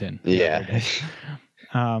Washington. yeah.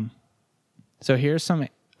 So here's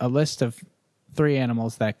a list of 3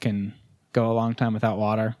 animals that can go a long time without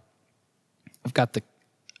water. I've got the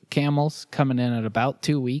camels coming in at about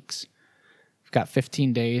 2 weeks. We've got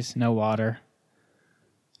 15 days, no water.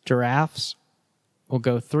 Giraffes will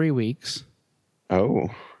go 3 weeks. Oh.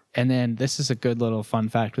 And then this is a good little fun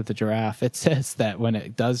fact with the giraffe. It says that when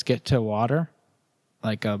it does get to water,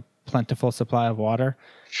 like a plentiful supply of water,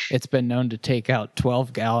 it's been known to take out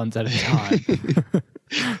 12 gallons at a time.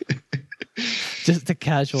 Just a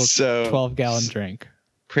casual 12-gallon drink.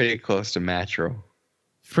 Pretty close to Matro.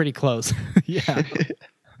 Pretty close. Yeah.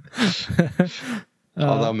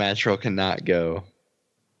 Although Matro cannot go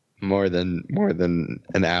more than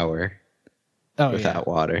an hour without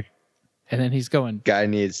water. And then he's going. Guy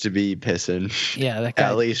needs to be pissing. Yeah, that guy.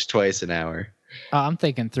 At least twice an hour. I'm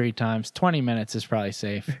thinking 3 times. 20 minutes is probably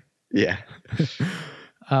safe. Yeah.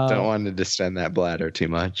 Don't want to distend that bladder too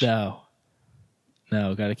much. No,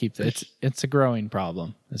 got to keep it's a growing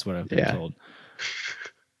problem, is what I've been told.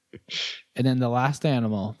 And then the last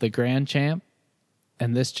animal, the Grand Champ,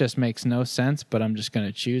 and this just makes no sense, but I'm just going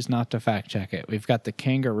to choose not to fact check it. We've got the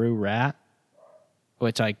kangaroo rat,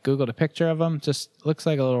 which I Googled a picture of him. Just looks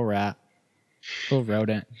like a little rat, little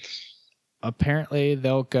rodent. Apparently,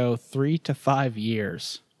 they'll go 3 to 5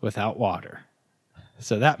 years without water.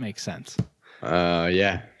 So that makes sense.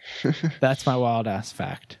 Yeah. That's my wild ass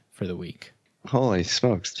fact for the week. Holy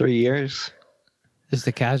smokes, 3 years? Just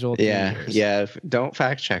a casual 3 years. Yeah. Don't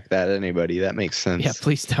fact check that, anybody. That makes sense. Yeah,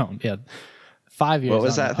 please don't. Yeah. 5 years. What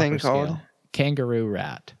was on that the thing upper called? scale. Kangaroo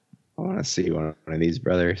rat. I want to see one of these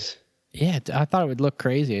brothers. Yeah, I thought it would look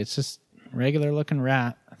crazy. It's just regular looking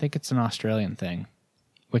rat. I think it's an Australian thing,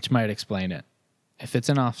 which might explain it. If it's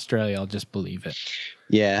in Australia, I'll just believe it.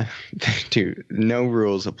 Yeah. Dude, no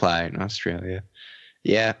rules apply in Australia.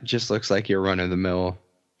 Yeah, just looks like your run-of-the-mill,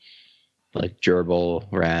 like gerbil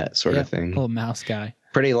rat sort of thing. Little mouse guy.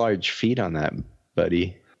 Pretty large feet on that,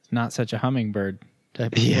 buddy. Not such a hummingbird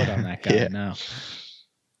type of foot on that guy, no.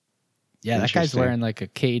 Yeah, that guy's wearing like a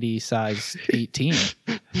KD size 18.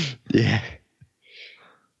 Yeah.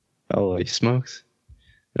 Holy smokes.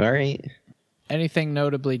 All right. Anything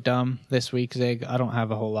notably dumb this week, Zig? I don't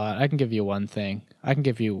have a whole lot. I can give you one thing. I can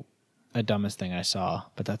give you a dumbest thing I saw,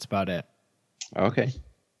 but that's about it. Okay.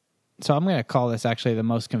 So I'm going to call this actually the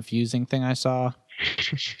most confusing thing I saw.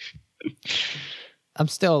 I'm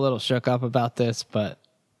still a little shook up about this, but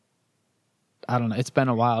I don't know. It's been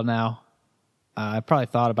a while now. I probably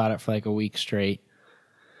thought about it for like a week straight.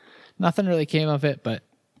 Nothing really came of it, but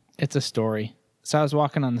it's a story. So I was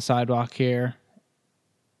walking on the sidewalk here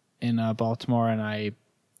in Baltimore, and I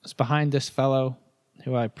was behind this fellow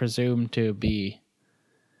who I presume to be,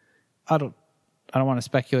 I don't want to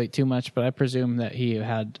speculate too much, but I presume that he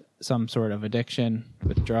had some sort of addiction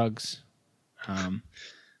with drugs.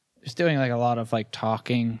 He's doing like a lot of like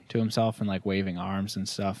talking to himself and like waving arms and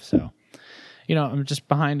stuff. So, I'm just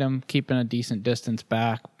behind him, keeping a decent distance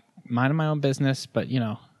back, minding my own business, but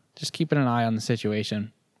just keeping an eye on the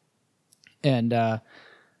situation. And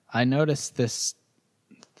I noticed this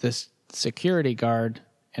security guard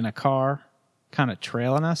in a car kind of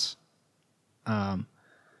trailing us. And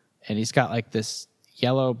he's got like this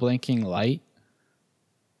yellow blinking light.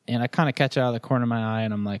 And I kind of catch it out of the corner of my eye,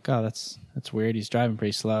 and I'm like, oh, that's weird. He's driving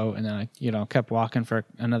pretty slow. And then I, kept walking for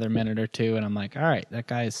another minute or two, and I'm like, all right, that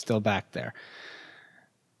guy is still back there.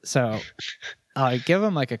 So I give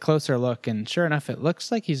him like a closer look, and sure enough, it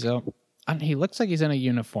looks like he looks like he's in a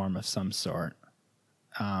uniform of some sort.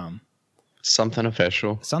 Something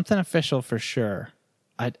official. Something official for sure.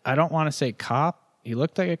 I don't want to say cop. He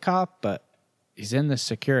looked like a cop, but he's in this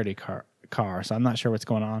security car, so I'm not sure what's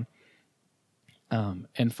going on.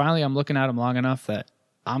 And finally, I'm looking at him long enough that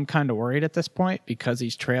I'm kind of worried at this point because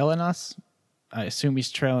he's trailing us. I assume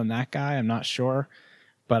he's trailing that guy. I'm not sure,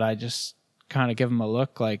 but I just kind of give him a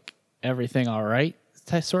look like everything all right.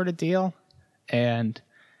 sort of deal. And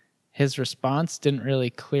his response didn't really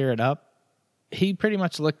clear it up. He pretty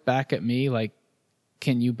much looked back at me like,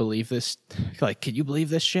 can you believe this? Like, can you believe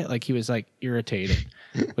this shit? Like, he was like irritated,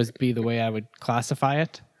 would be the way I would classify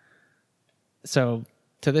it. So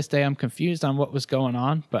to this day, I'm confused on what was going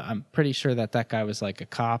on, but I'm pretty sure that guy was like a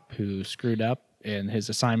cop who screwed up, and his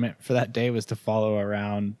assignment for that day was to follow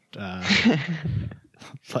around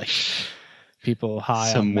like people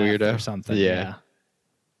high Some on meth weirdo or something. Yeah.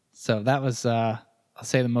 So that was, I'll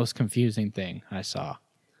say, the most confusing thing I saw.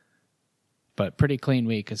 But pretty clean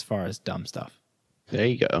week as far as dumb stuff. There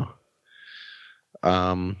you go.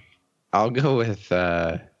 I'll go with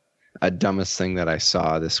a dumbest thing that I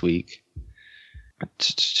saw this week.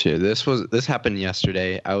 This happened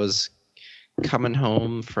yesterday. I was coming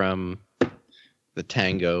home from the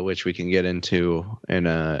Tango, which we can get into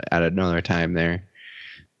at another time there.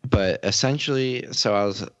 But essentially, so I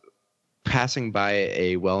was passing by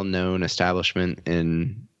a well-known establishment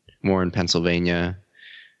in Warren, Pennsylvania,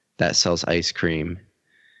 that sells ice cream,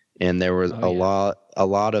 and there was a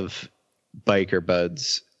lot of biker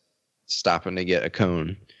buds stopping to get a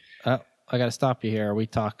cone. I got to stop you here. Are we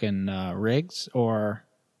talking rigs or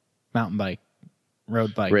mountain bike,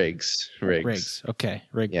 road bike? Rigs. Okay,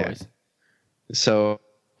 rig boys. So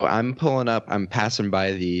I'm pulling up. I'm passing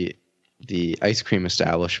by the ice cream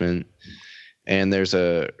establishment, and there's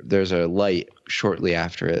a light shortly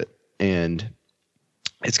after it, and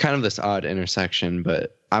it's kind of this odd intersection.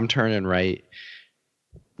 But I'm turning right.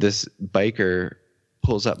 This biker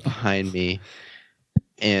pulls up behind me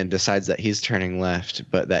and decides that he's turning left,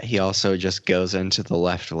 but that he also just goes into the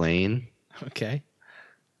left lane. Okay.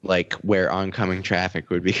 Like where oncoming traffic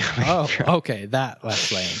would be coming from. Okay, that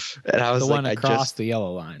left lane. And I was the one across the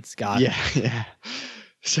yellow lines. Got it. Yeah.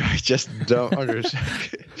 So I just don't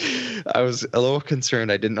understand. I was a little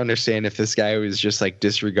concerned. I didn't understand if this guy was just like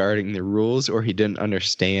disregarding the rules or he didn't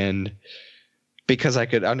understand, because I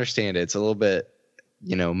could understand it. It's a little bit,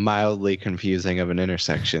 mildly confusing of an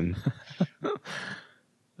intersection.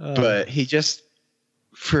 But he just,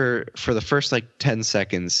 for the first like 10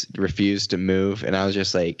 seconds, refused to move. And I was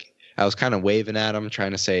just like, I was kind of waving at him,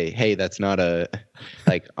 trying to say, hey, that's not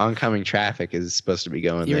like oncoming traffic is supposed to be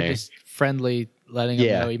going You there. were just friendly, letting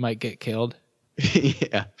him know he might get killed.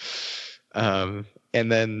 Yeah. And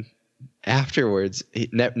then afterwards,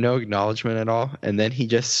 no acknowledgement at all. And then he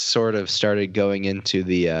just sort of started going into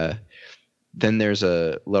the, then there's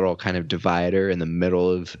a little kind of divider in the middle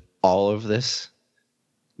of all of this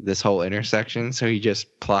whole intersection. So he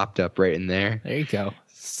just plopped up right in there. There you go.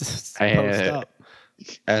 Post up.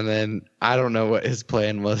 And then I don't know what his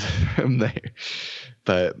plan was from there,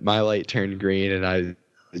 but my light turned green and I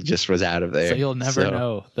just was out of there. So you'll never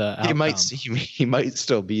know the outcome. He might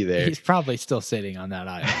still be there. He's probably still sitting on that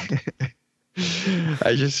island.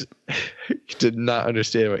 I just did not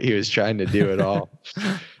understand what he was trying to do at all.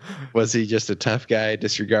 Was he just a tough guy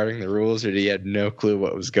disregarding the rules, or did he have no clue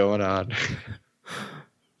what was going on?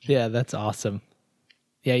 Yeah, that's awesome.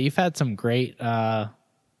 Yeah, you've had some great, I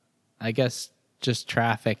guess, just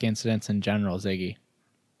traffic incidents in general, Ziggy.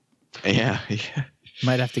 Yeah.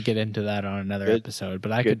 Might have to get into that on another episode,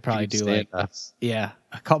 but I could probably do a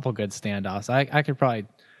couple good standoffs. I could probably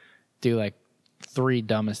do like 3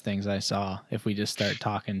 dumbest things I saw if we just start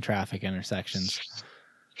talking traffic intersections.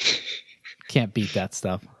 Can't beat that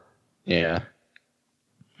stuff. Yeah.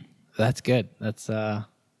 That's good. That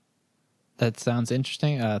sounds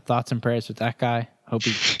interesting. Thoughts and prayers with that guy. Hope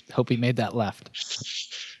he made that left.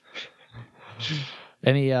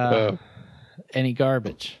 Any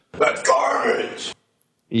garbage? That's garbage.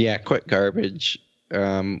 Yeah, quick garbage.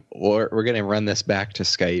 We're gonna run this back to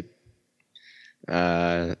Skype.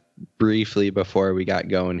 Briefly before we got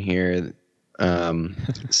going here,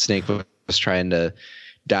 Snake was trying to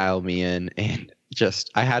dial me in, and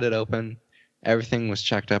I had it open. Everything was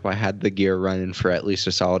checked up. I had the gear running for at least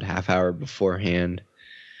a solid half hour beforehand.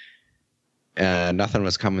 Nothing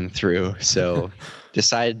was coming through, so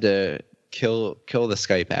decided to kill the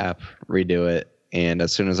Skype app, redo it, and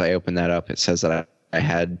as soon as I opened that up, it says that I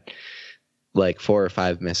had like 4 or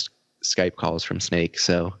 5 missed Skype calls from Snake.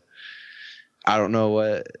 So I don't know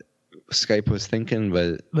what Skype was thinking,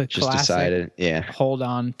 but just decided, hold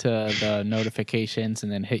on to the notifications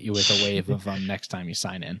and then hit you with a wave of them next time you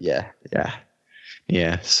sign in.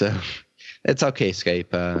 Yeah. So it's okay,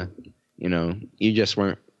 Skype. You just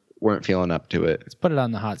weren't feeling up to it. Let's put it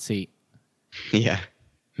on the hot seat. Yeah.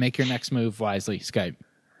 Make your next move wisely, Skype.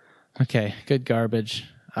 Okay, good garbage.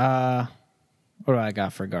 What do I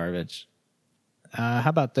got for garbage? How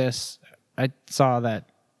about this? I saw that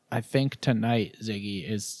I think tonight, Ziggy,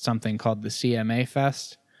 is something called the CMA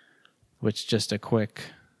Fest. which just a quick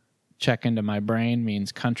check into my brain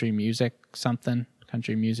means country music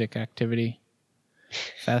activity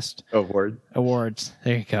fest. Awards.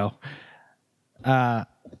 There you go. That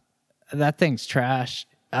thing's trash.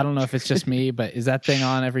 I don't know if it's just me, but is that thing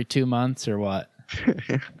on every 2 months or what?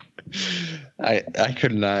 I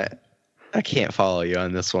could not. I can't follow you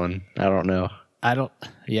on this one. I don't know.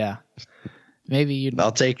 Yeah. Maybe you.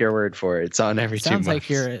 I'll take your word for it. It's on every 2 months. Sounds like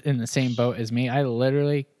you're in the same boat as me. I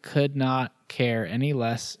literally could not care any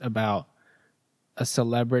less about a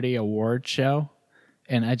celebrity award show,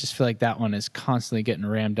 and I just feel like that one is constantly getting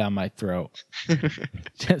rammed down my throat.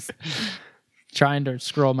 Just trying to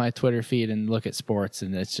scroll my Twitter feed and look at sports,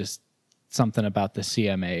 and it's just something about the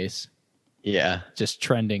CMAs. Yeah. Just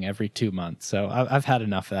trending every 2 months. So I've had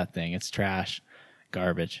enough of that thing. It's trash.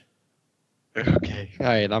 Garbage. Okay. All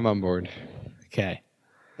right. I'm on board. Okay.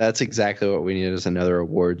 That's exactly what we need is another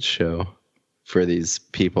awards show for these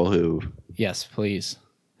people who Yes, please.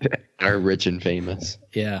 are rich and famous.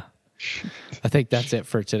 Yeah. I think that's it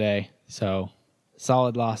for today. So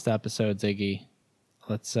solid lost episode, Ziggy.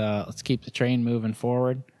 Let's keep the train moving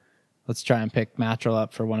forward. Let's try and pick Mattrell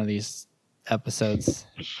up for one of these episodes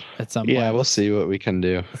at some point. Yeah, we'll see what we can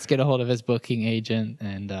do. Let's get a hold of his booking agent,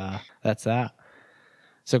 and that's that.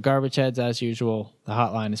 So Garbage Heads, as usual, the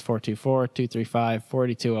hotline is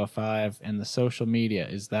 424-235-4205, and the social media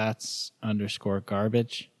is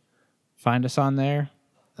 _garbage. Find us on there.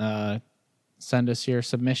 Send us your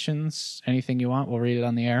submissions. Anything you want, we'll read it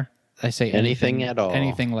on the air. I say anything at all.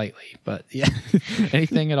 Anything lately, but yeah,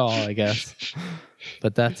 anything at all, I guess.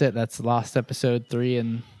 But that's it. That's Lost episode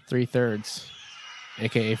 3 3/3,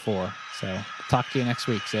 aka 4. So talk to you next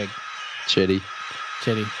week, Zig. Chitty.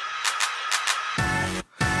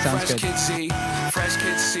 Sounds Fresh good. Kid C, Fresh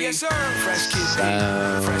Kid C, yes sir. Fresh Kid D,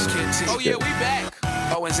 Sounds Fresh Kid T. Oh yeah, we back.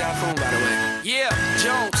 Oh, and Zafoon, by the way. Yeah,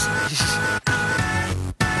 Jones.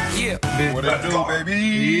 Yeah. What it do,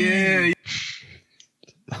 baby? Yeah.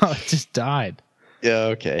 Oh, it just died. Yeah,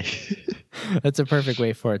 okay. That's a perfect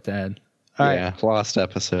way for it to end. All right. Yeah, lost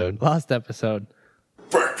episode. Lost episode.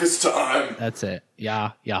 Breakfast time. That's it.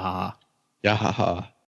 Yeah. Yeah, haha.